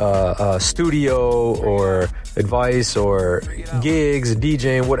studio or advice or gigs,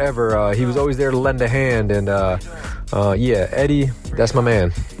 DJing, whatever. He was always there to lend a hand. And yeah, Eddie, that's my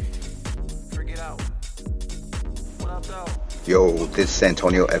man. Yo, this is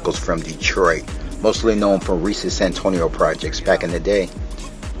Antonio Echoes from Detroit, mostly known for recent San Antonio projects back in the day,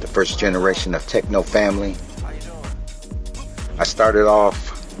 the first generation of techno family. I started off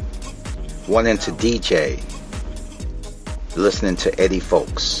wanting to DJ, listening to Eddie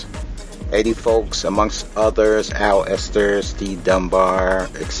Fowlkes. Eddie Fowlkes, amongst others, Al Esther, Steve Dunbar,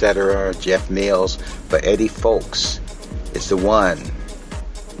 etc., Jeff Mills, but Eddie Fowlkes is the one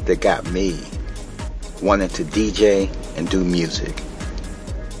that got me wanting to DJ and do music.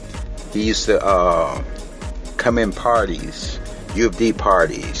 He used to come in parties, U of D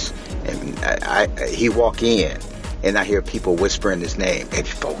parties, and he walk in, and I hear people whispering his name, Eddie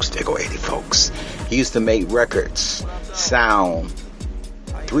Fowlkes, there go Eddie Fowlkes. He used to make records sound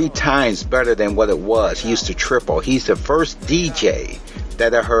 3 times better than what it was. He used to triple. He's the first DJ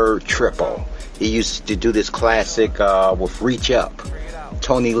that I heard triple. He used to do this classic with Reach Up,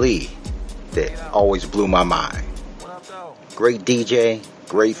 Tony Lee, that always blew my mind. Great DJ,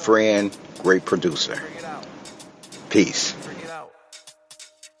 great friend, great producer. Peace.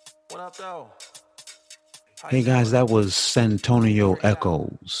 Hey guys, that was Santonio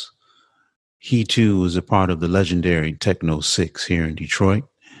Echoes. He too is a part of the legendary Techno 6 here in Detroit.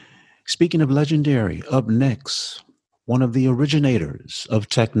 Speaking of legendary, up next, one of the originators of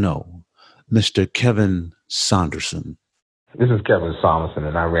techno, Mr. Kevin Saunderson. This is Kevin Saunderson,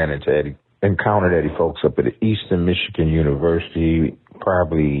 and I encountered Eddie Fowlkes up at Eastern Michigan University,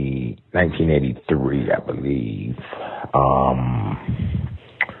 probably 1983, I believe.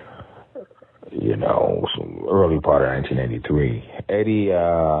 You know, some early part of 1983. Eddie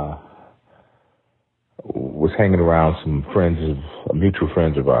was hanging around some mutual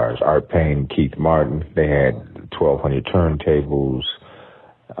friends of ours, Art Payne and Keith Martin. They had 1,200 turntables,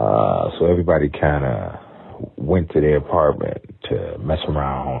 so everybody kind of went to their apartment to mess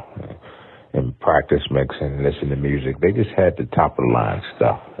around and practice mixing, listen to music. They just had the top of the line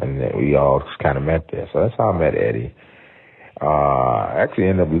stuff, and we all just kind of met there. So that's how I met Eddie. I actually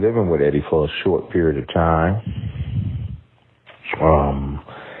ended up living with Eddie for a short period of time.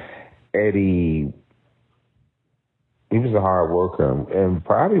 Eddie, he was a hard worker and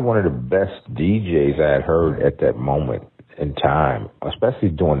probably one of the best DJs I had heard at that moment in time, especially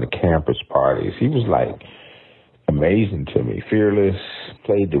during the campus parties. He was like amazing to me. Fearless,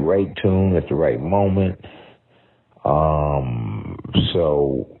 played the right tune at the right moment.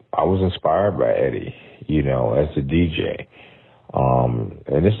 So I was inspired by Eddie, you know, as a DJ.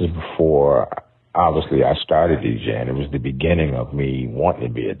 And this is before, obviously, I started DJing. It was the beginning of me wanting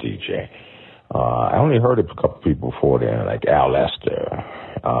to be a DJ. I only heard of a couple people before then, like Al Esther,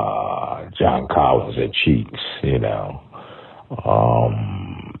 John Collins at Cheeks, you know.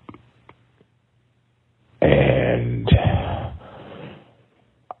 And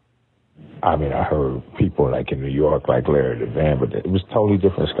I mean, I heard people like in New York, like Larry Levan, but it was totally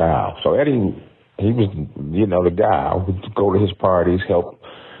different style. So Eddie, he was, you know, the guy. I would go to his parties, help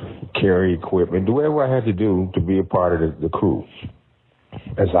carry equipment, do whatever I had to do to be a part of the crew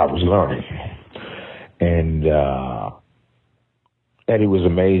as I was learning. And Eddie was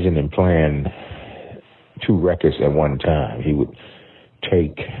amazing in playing 2 records at one time. He would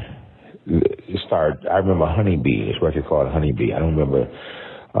I remember Honeybee, this record called Honeybee. I don't remember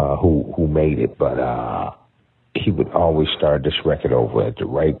who made it, but he would always start this record over at the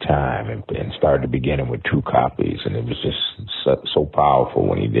right time and start the beginning with 2 copies, and it was just so powerful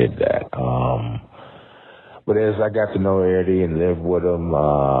when he did that. But as I got to know Eddie and live with him,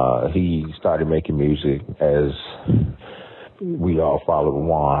 he started making music as we all followed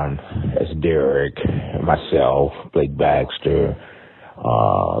Juan, as Derek, myself, Blake Baxter,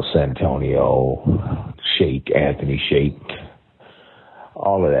 Santonio, Anthony Shake.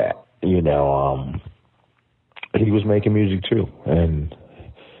 all of that. He was making music too, and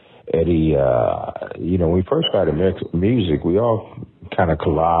Eddie, when we first started music, we all kind of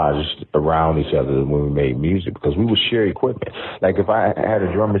collaged around each other when we made music because we would share equipment. Like if I had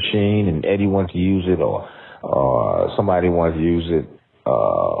a drum machine and Eddie wanted to use it, or somebody wanted to use it,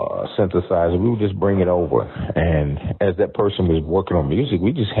 synthesizer, we would just bring it over. And as that person was working on music,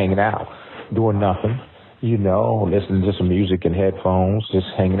 we just hanging out, doing nothing, listening to some music in headphones, just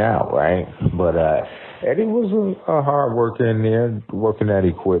hanging out, right? But Eddie was a hard worker in there, working that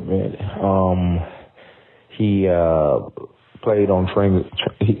equipment. He played on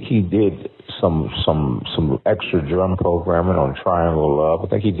he did some extra drum programming on Triangle Love. I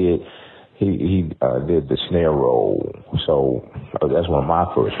think he did did the snare roll. So that's one of my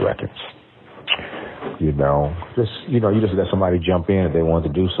first records. You just let somebody jump in if they wanted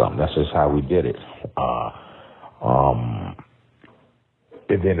to do something. That's just how we did it.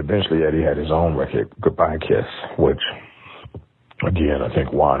 And then eventually Eddie had his own record, Goodbye Kiss, which, again, I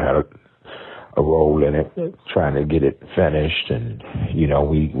think Juan had a role in it, trying to get it finished. And,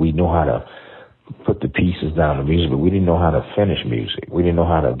 we knew how to put the pieces down to music, but we didn't know how to finish music. We didn't know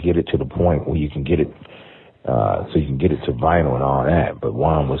how to get it to the point where you can get it, so you can get it to vinyl and all that. But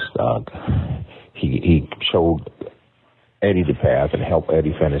Juan was, he showed Eddie the path and helped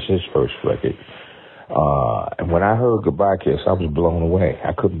Eddie finish his first record. And when I heard Goodbye Kiss, I was blown away.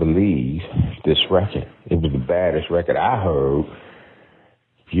 I couldn't believe this record. It was the baddest record I heard,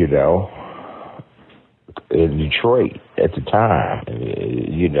 in Detroit at the time, and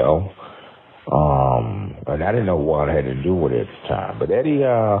I didn't know what I had to do with it at the time. But Eddie,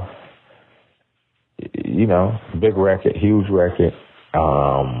 big record, huge record.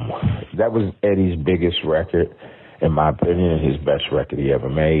 That was Eddie's biggest record, in my opinion, and his best record he ever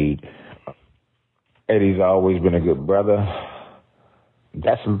made. Eddie's always been a good brother.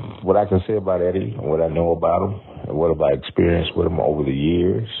 That's what I can say about Eddie, and what I know about him, and what have I experienced with him over the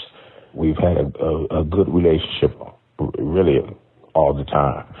years. We've had a good relationship, really, all the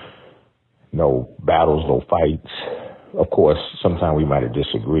time. No battles, no fights. Of course, sometimes we might have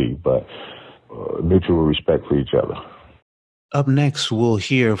disagreed, but mutual respect for each other. Up next, we'll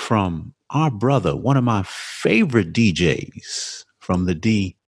hear from our brother, one of my favorite DJs from the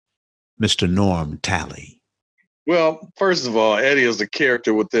D, Mr. Norm Talley. Well, first of all, Eddie is a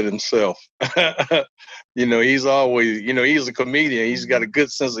character within himself. He's always, he's a comedian. He's got a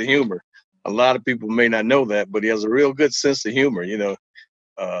good sense of humor. A lot of people may not know that, but he has a real good sense of humor. A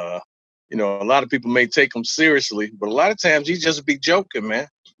lot of people may take him seriously, but a lot of times he just be joking, man,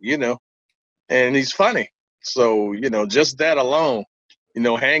 and he's funny. So, just that alone,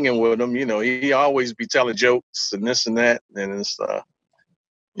 hanging with him, he always be telling jokes and this and that. And it's,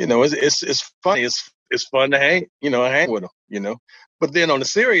 it's funny. It's fun to hang with him, But then on the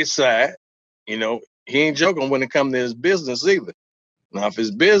serious side, he ain't joking when it comes to his business either. Now, if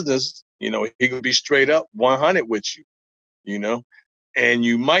his business, he could be straight up 100 with you, and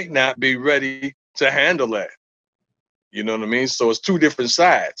you might not be ready to handle that. You know what I mean? So it's two different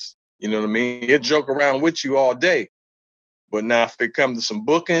sides. You know what I mean? He'll joke around with you all day. But now if it comes to some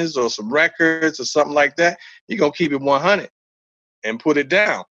bookings or some records or something like that, you're going to keep it 100 and put it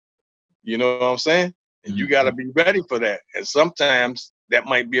down. You know what I'm saying? And you got to be ready for that. And sometimes that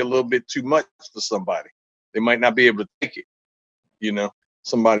might be a little bit too much for somebody. They might not be able to take it.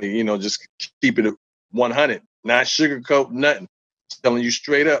 Somebody, just keep it at 100, not sugarcoat nothing. Just telling you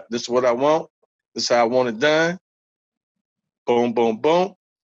straight up, this is what I want. This is how I want it done. Boom, boom, boom.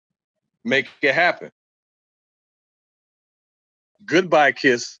 Make it happen. Goodbye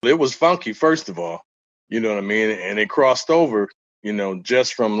Kiss, it was funky, first of all. You know what I mean? And it crossed over,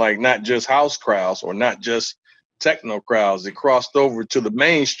 just from not just house crowds or not just techno crowds. It crossed over to the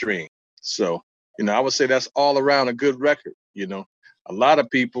mainstream. So, I would say that's all around a good record. A lot of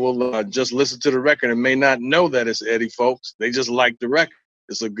people just listen to the record and may not know that it's Eddie Fowlkes. They just like the record.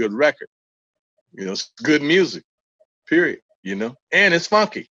 It's a good record. It's good music, period, and it's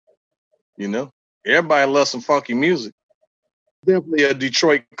funky, Everybody loves some funky music. Definitely a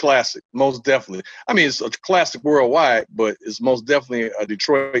Detroit classic, most definitely. I mean, it's a classic worldwide, but it's most definitely a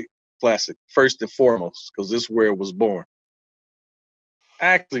Detroit classic, first and foremost, because this is where it was born.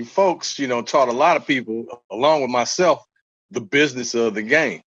 Actually, Fowlkes, taught a lot of people, along with myself, the business of the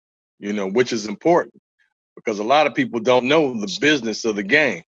game, which is important because a lot of people don't know the business of the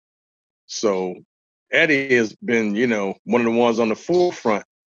game. So Eddie has been, one of the ones on the forefront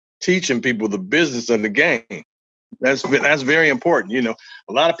teaching people the business of the game. That's very important. A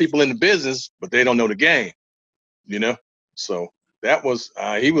lot of people in the business, but they don't know the game, So that was,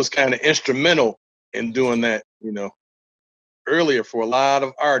 he was kind of instrumental in doing that, earlier for a lot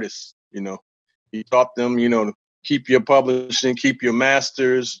of artists. He taught them, to keep your publishing, keep your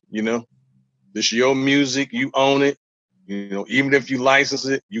masters. This is your music, you own it. Even if you license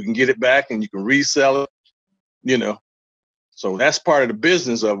it, you can get it back and you can resell it. So that's part of the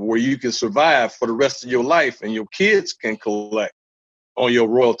business of where you can survive for the rest of your life, and your kids can collect on your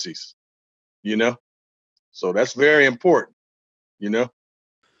royalties. So that's very important. Yeah,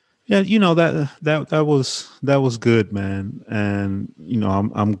 that was good, man. And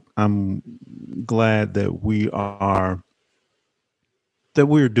I'm glad that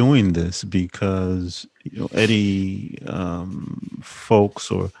we're doing this, because Eddie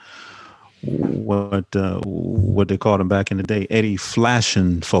Fowlkes, or what they called him back in the day, Eddie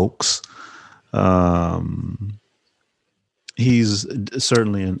Flashin' Fowlkes. He's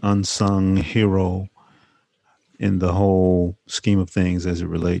certainly an unsung hero in the whole scheme of things as it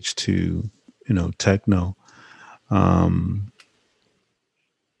relates to techno. I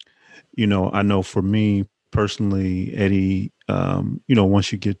know for me personally, Eddie,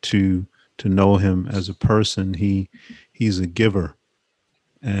 once you get to know him as a person, he's a giver,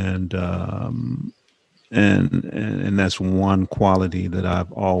 and that's one quality that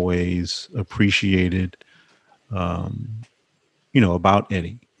I've always appreciated, about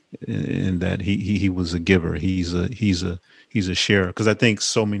Eddie, in that he was a giver. He's a sharer. Because I think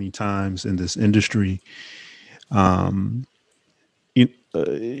so many times in this industry,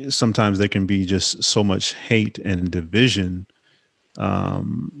 sometimes there can be just so much hate and division.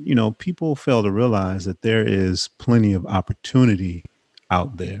 People fail to realize that there is plenty of opportunity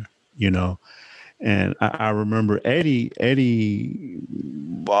out there, and I remember Eddie, I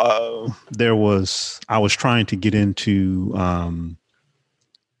was trying to get into,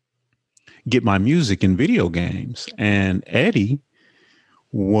 get my music in video games, and Eddie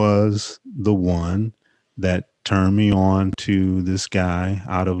was the one that turned me on to this guy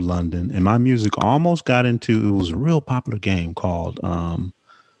out of London, and my music almost got into, it was a real popular game called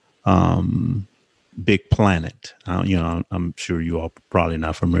Big Planet. I'm sure you all probably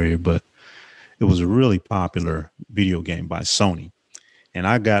not familiar, but it was a really popular video game by Sony, and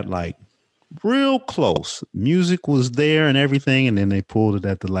I got like real close. Music was there and everything, and then they pulled it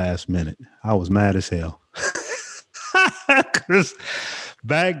at the last minute. I was mad as hell. Because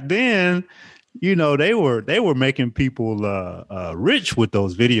back then, they were making people rich with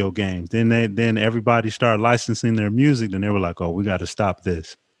those video games. Then everybody started licensing their music, and they were like, "Oh, we got to stop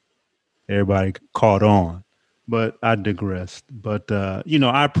this." Everybody caught on, but I digressed. But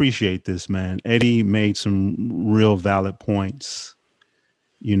I appreciate this, man. Eddie made some real valid points.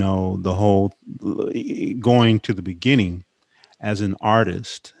 The whole going to the beginning as an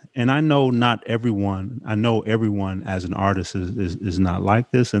artist. And I know everyone as an artist is not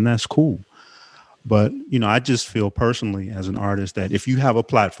like this, and that's cool. But, I just feel personally as an artist that if you have a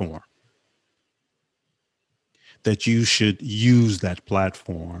platform, that you should use that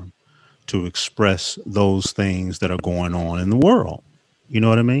platform to express those things that are going on in the world. You know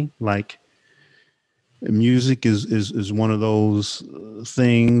what I mean? Like, music is one of those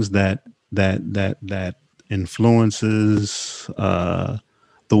things that influences the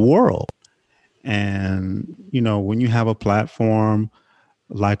world. And, when you have a platform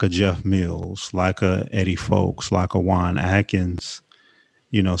like a Jeff Mills, like a Eddie Fowlkes, like a Juan Atkins,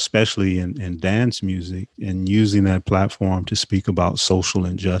 especially in dance music, and using that platform to speak about social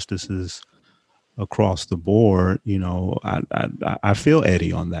injustices across the board, I feel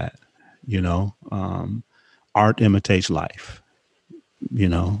Eddie on that. Art imitates life,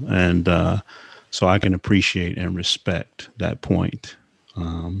 and so I can appreciate and respect that point,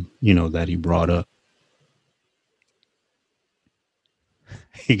 that he brought up.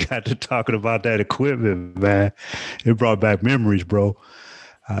 He got to talking about that equipment, man. It brought back memories, bro.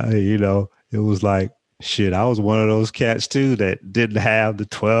 It was like, shit, I was one of those cats too that didn't have the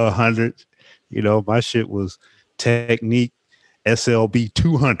 1200. My shit was Technique SLB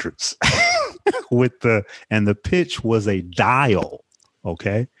 200s and the pitch was a dial.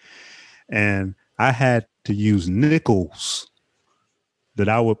 Okay. And I had to use nickels that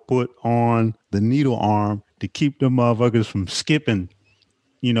I would put on the needle arm to keep the motherfuckers from skipping,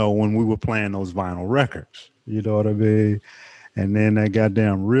 when we were playing those vinyl records. You know what I mean? And then that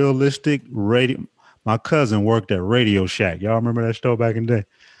goddamn realistic radio. My cousin worked at Radio Shack. Y'all remember that store back in the day?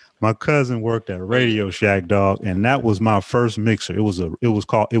 My cousin worked at Radio Shack, dog, and that was my first mixer. It was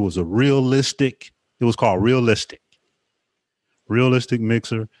called Realistic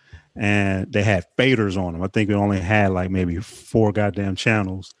mixer, and they had faders on them. I think it only had like maybe 4 goddamn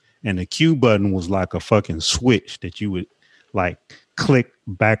channels, and the Q button was like a fucking switch that you would like click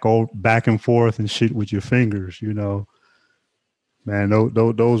back and forth and shit with your fingers, Man,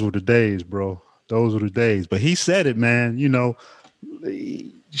 those were the days, bro. Those were the days. But he said it, man. You know,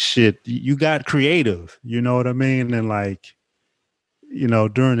 shit, you got creative. You know what I mean? And like, you know,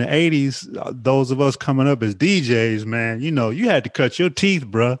 during the 80s, those of us coming up as DJs, man, you know, you had to cut your teeth,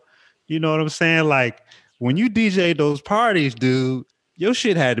 bro. You know what I'm saying? Like, when you DJ those parties, dude, your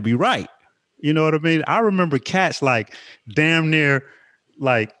shit had to be right. You know what I mean? I remember cats like damn near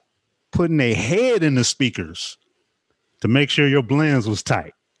like putting their head in the speakers to make sure your blends was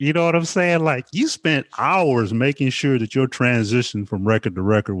tight. You know what I'm saying? Like, you spent hours making sure that your transition from record to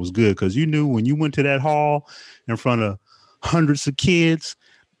record was good, because you knew when you went to that hall in front of hundreds of kids,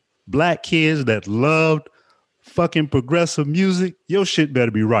 black kids that loved fucking progressive music, your shit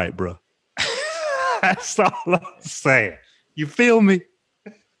better be right, bro. That's all I'm saying. You feel me?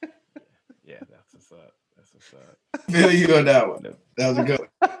 Yeah, that's what's up. That's what's up. Feel you on that one. That was a good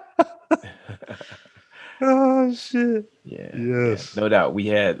one. Oh shit. Yeah. Yes. Yeah. No doubt.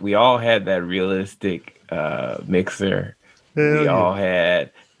 We all had that realistic mixer. Hell we yeah. all had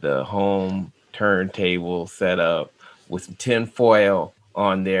the home turntable set up with some tin foil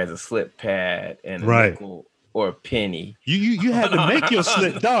on there as a slip pad and a Right. nickel or a penny. You had to make your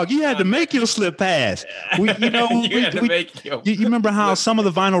slip, dog. You had to make your slip pass. You remember how some of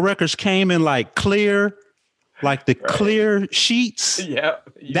the vinyl records came in like clear, like the clear sheets? Yeah.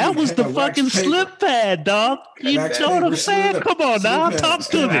 That was the fucking slip pad, dog. You know what I'm saying? Come on now, talk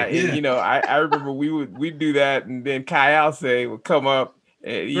to me. You know, I remember we'd do that, and then Kayase would come up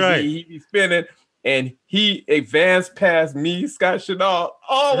and he'd be spinning, and he advanced past me, Scott Chanel,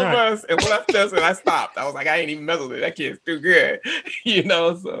 all of us, and left us, and I stopped. I was like, I ain't even messing with it. That kid's too good. You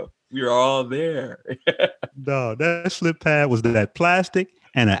know, so we were all there. No, that slip pad was that plastic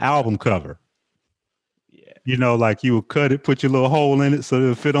and an album cover. You know, like you would cut it, put your little hole in it so it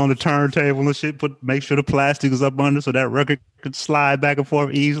would fit on the turntable and shit. Make sure the plastic is up under so that record could slide back and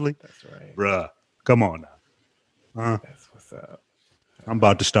forth easily. That's right. Bruh, come on now. That's what's up. I'm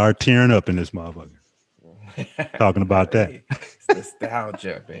about to start tearing up in this motherfucker. Talking about that. It's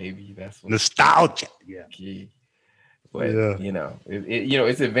nostalgia, baby. That's what nostalgia. Yeah. Key. But you know,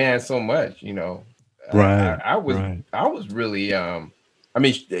 it's advanced so much, you know. Right. I was really I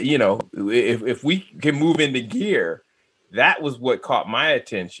mean, you know, if we can move into gear, that was what caught my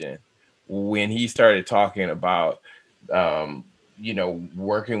attention when he started talking about, you know,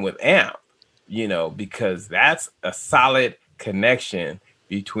 working with AMP, you know, because that's a solid connection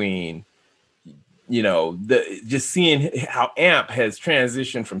between, you know, just seeing how AMP has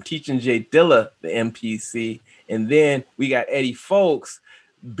transitioned from teaching Jay Dilla the MPC, and then we got Eddie Fowlkes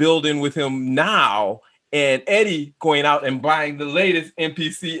building with him now. And Eddie going out and buying the latest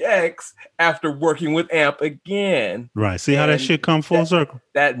MPC-X after working with AMP again. Right. See how that shit come full circle?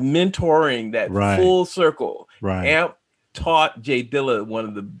 That mentoring, that full circle. Right. AMP taught Jay Dilla, one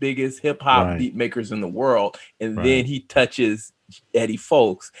of the biggest hip-hop beat makers in the world. And then he touches Eddie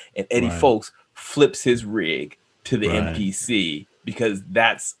Fowlkes. And Eddie Fowlkes flips his rig to the MPC, because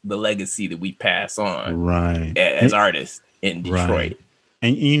that's the legacy that we pass on as artists in Detroit. Right.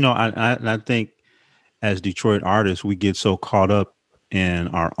 And, you know, I think, as Detroit artists, we get so caught up in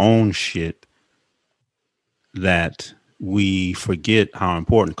our own shit that we forget how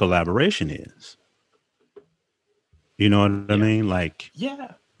important collaboration is. You know what I mean? Like,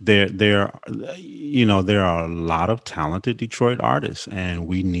 there, you know, there are a lot of talented Detroit artists, and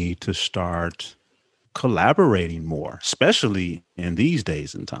we need to start collaborating more, especially in these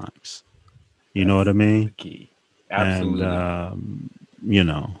days and times. You know what I mean? Key. Absolutely. And, you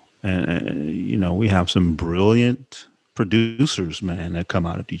know. And you know, we have some brilliant producers, man, that come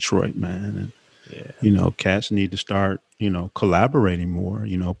out of Detroit, man. And, you know, cats need to start, you know, collaborating more,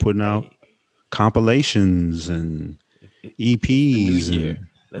 you know, putting out compilations and EPs.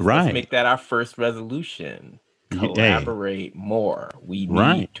 Let's make that our first resolution. Collaborate more. We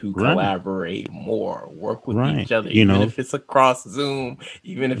need to collaborate more. Work with each other, even if it's across Zoom,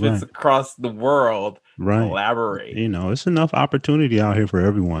 even if it's across the world. Collaborate. You know, it's enough opportunity out here for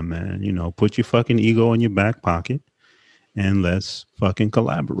everyone, man. You know, put your fucking ego in your back pocket and let's fucking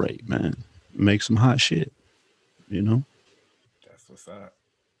collaborate, man. Make some hot shit. You know? That's what's up.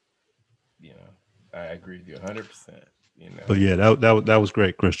 You know, I agree with you 100%. You know. But yeah, that was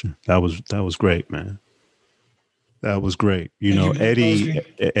great, Christian. That was great, man. That was great. You know,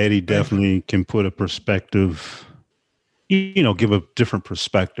 Eddie definitely can put a perspective, you know, give a different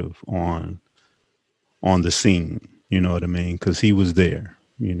perspective on the scene. You know what I mean? Because he was there.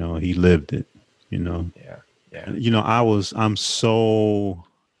 You know, he lived it. You know. Yeah. You know, I'm so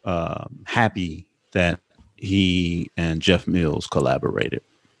happy that he and Jeff Mills collaborated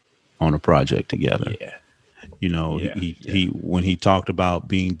on a project together. Yeah. You know, Yeah, he when he talked about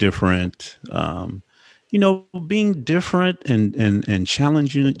being different, you know, being different and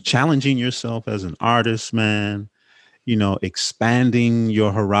challenging yourself as an artist, man. You know, expanding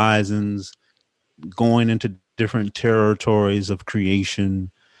your horizons, going into different territories of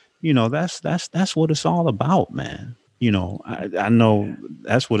creation. You know, that's what it's all about, man. You know, I know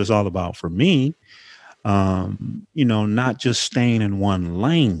that's what it's all about for me. You know, not just staying in one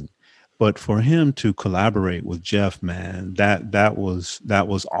lane, but for him to collaborate with Jeff, man, that was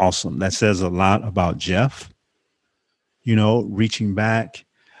awesome. That says a lot about Jeff, you know, reaching back.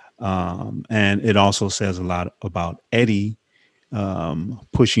 And it also says a lot about Eddie,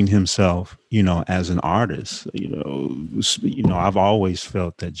 pushing himself, you know, as an artist. You know, I've always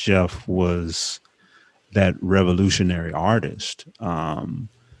felt that Jeff was that revolutionary artist.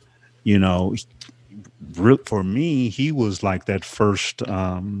 You know, for me, he was like that first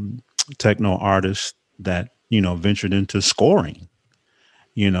techno artist that, you know, ventured into scoring,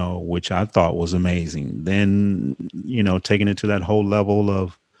 you know, which I thought was amazing. Then, you know, taking it to that whole level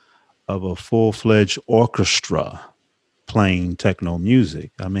of a full-fledged orchestra playing techno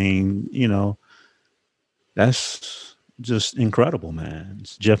music. I mean, you know, that's just incredible, man.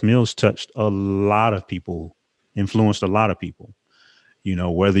 Jeff Mills touched a lot of people, influenced a lot of people, you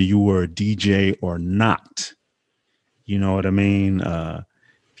know, whether you were a DJ or not. You know what I mean?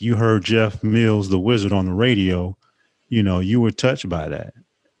 If you heard Jeff Mills, the Wizard, on the radio, you know, you were touched by that.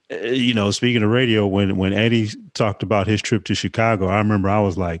 You know, speaking of radio, when Eddie talked about his trip to Chicago, I remember I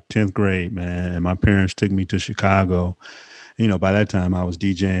was like 10th grade, man, and my parents took me to Chicago. You know, by that time I was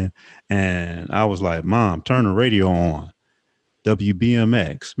DJing, and I was like, Mom, turn the radio on.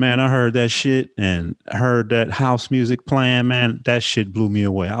 WBMX. Man, I heard that shit and heard that house music playing, man. That shit blew me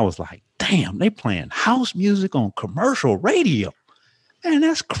away. I was like, damn, they playing house music on commercial radio. Man,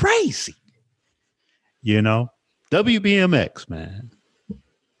 that's crazy. You know, WBMX, man.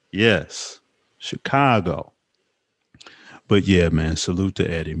 Yes, Chicago. But yeah, man, salute to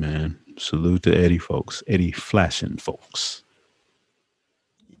Eddie, man. Salute to Eddie Fowlkes, Eddie Flashing Fowlkes.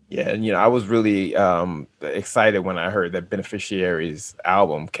 Yeah, and you know, I was really excited when I heard that Beneficiaries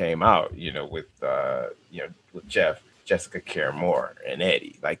album came out. You know, with with Jeff, Jessica Care Moore, and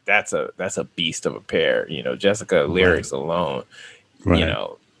Eddie. Like that's a beast of a pair. You know, Jessica lyrics alone. Right. You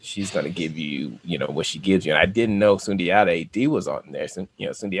know, she's gonna give you, you know, what she gives you. And I didn't know Sundiata AD was on there. So, you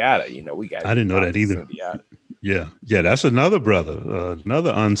know, Sundiata. You know, we got. I didn't know that either. Sundiata. Yeah, that's another brother,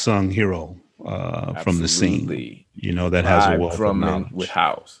 another unsung hero from the scene. You know, that has a wealth of knowledge. With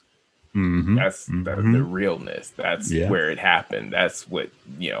house. Mm-hmm. That's the realness. That's where it happened. That's what,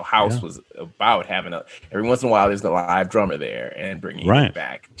 you know, house was about. Having every once in a while, there's a live drummer there and bringing it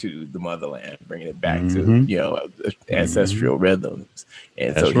back to the motherland, bringing it back to, you know, ancestral rhythms.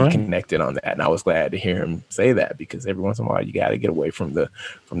 And so he connected on that. And I was glad to hear him say that, because every once in a while you got to get away from the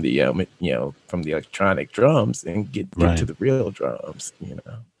electronic drums and get to the real drums. You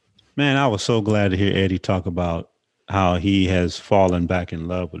know, man, I was so glad to hear Eddie talk about how he has fallen back in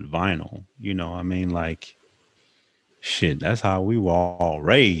love with vinyl. You know, I mean, like, shit, that's how we were all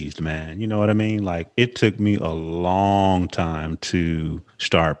raised, man. You know what I mean? Like, it took me a long time to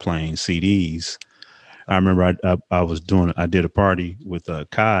start playing CDs. I remember I did a party with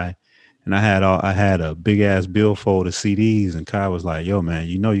Kai, and I had a big ass billfold of CDs, and Kai was like, yo, man,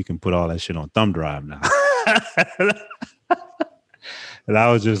 you know, you can put all that shit on thumb drive now. And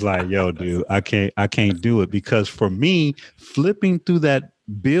I was just like, yo, dude, I can't do it, because for me, flipping through that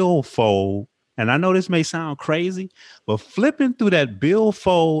billfold, and I know this may sound crazy, but flipping through that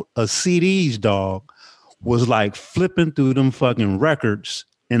billfold of CDs, dog, was like flipping through them fucking records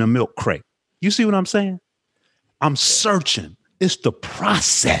in a milk crate. You see what I'm saying? I'm searching. It's the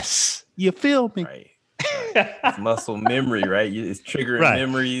process. You feel me? Right. It's muscle memory, right? It's triggering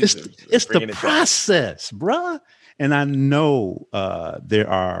memories. It's the process, bruh. And I know there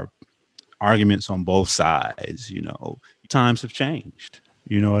are arguments on both sides. You know, times have changed.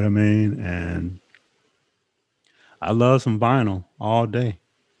 You know what I mean? And I love some vinyl all day.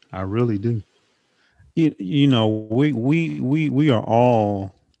 I really do. You know, we are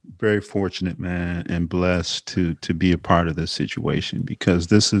all very fortunate, man, and blessed to be a part of this situation, because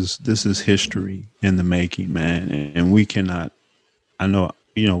this is history in the making, man. And we cannot. I know,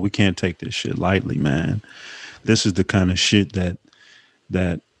 you know, we can't take this shit lightly, man. This is the kind of shit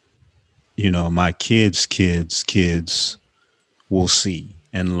that you know, my kids will see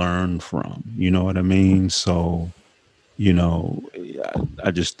and learn from. You know what I mean? So, you know,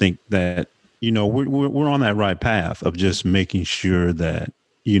 I just think that, you know, we're on that right path of just making sure that,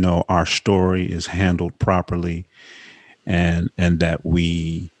 you know, our story is handled properly, and that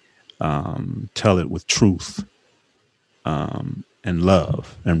we tell it with truth, and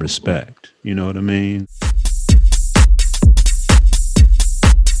love and respect. You know what I mean?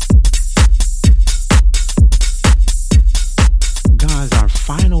 Guys, our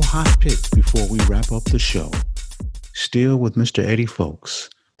final hot pick before we wrap up the show, still with Mr. Eddie Fowlkes.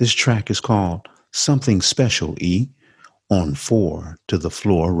 This track is called Something Special, E, on 4 to the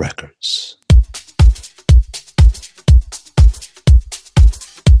Floor Records.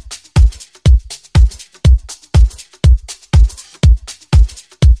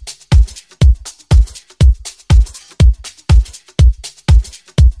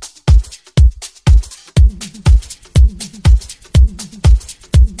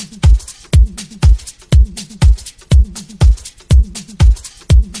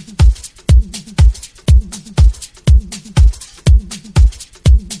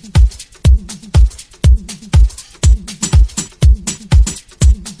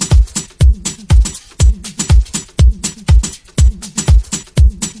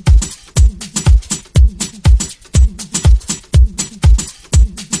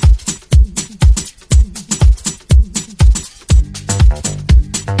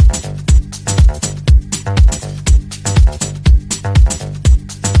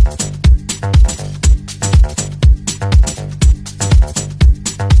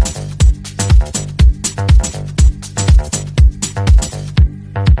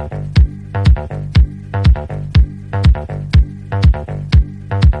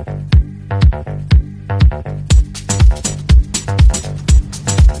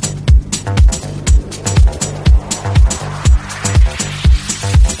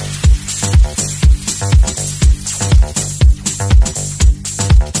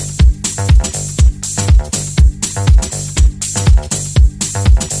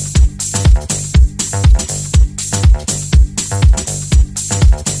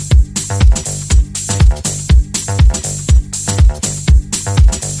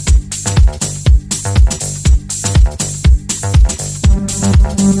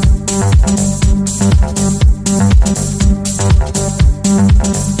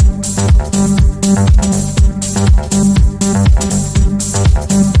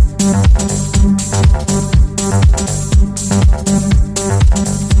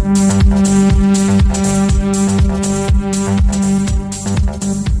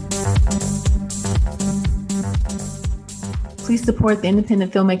 Please support the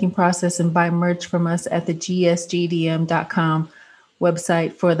independent filmmaking process and buy merch from us at the gsgdm.com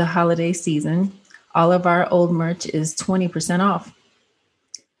website for the holiday season. All of our old merch is 20% off.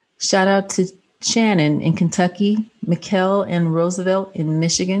 Shout out to Shannon in Kentucky, Mikkel and Roosevelt in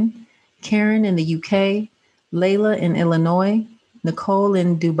Michigan, Karen in the UK, Layla in Illinois, Nicole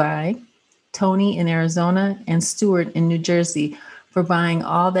in Dubai, Tony in Arizona, and Stuart in New Jersey for buying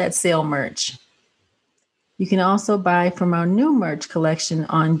all that sale merch. You can also buy from our new merch collection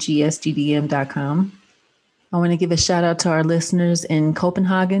on gsgdm.com. I want to give a shout out to our listeners in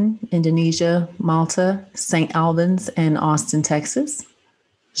Copenhagen, Indonesia, Malta, St. Albans, and Austin, Texas.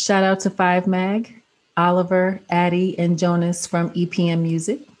 Shout out to 5Mag, Oliver, Addie, and Jonas from EPM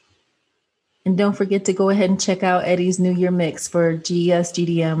Music. And don't forget to go ahead and check out Eddie's New Year mix for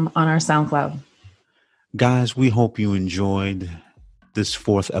GSGDM on our SoundCloud. Guys, we hope you enjoyed this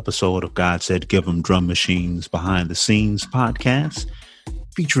 4th episode of God Said Give 'Em Drum Machines Behind the Scenes podcast,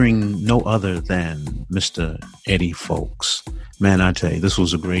 featuring no other than Mr. Eddie Fowlkes. Man, I tell you, this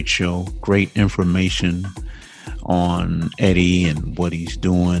was a great show, great information on Eddie and what he's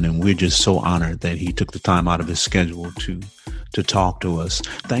doing, and we're just so honored that he took the time out of his schedule to talk to us.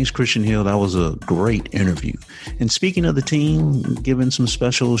 Thanks, Christian Hill. That was a great interview. And speaking of the team, giving some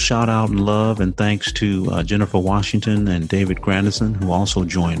special shout out and love and thanks to Jennifer Washington and David Grandison, who also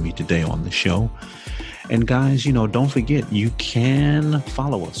joined me today on the show. And guys, don't forget, you can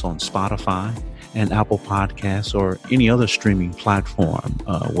follow us on Spotify and Apple Podcasts or any other streaming platform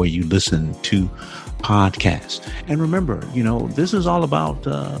where you listen to podcasts. And remember, this is all about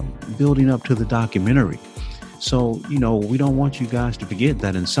building up to the documentary. So, we don't want you guys to forget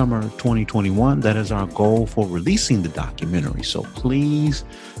that in summer 2021, that is our goal for releasing the documentary. So please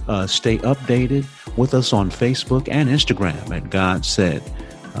stay updated with us on Facebook and Instagram at God Said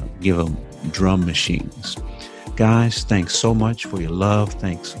Give 'Em Drum Machines. Guys, thanks so much for your love.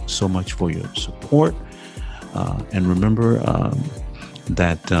 Thanks so much for your support. And remember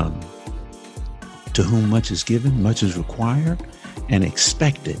that to whom much is given, much is required and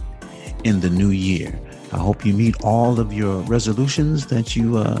expected in the new year. I hope you meet all of your resolutions that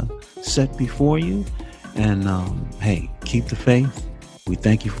you set before you. And hey, keep the faith. We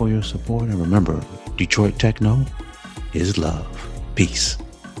thank you for your support. And remember, Detroit Techno is love. Peace.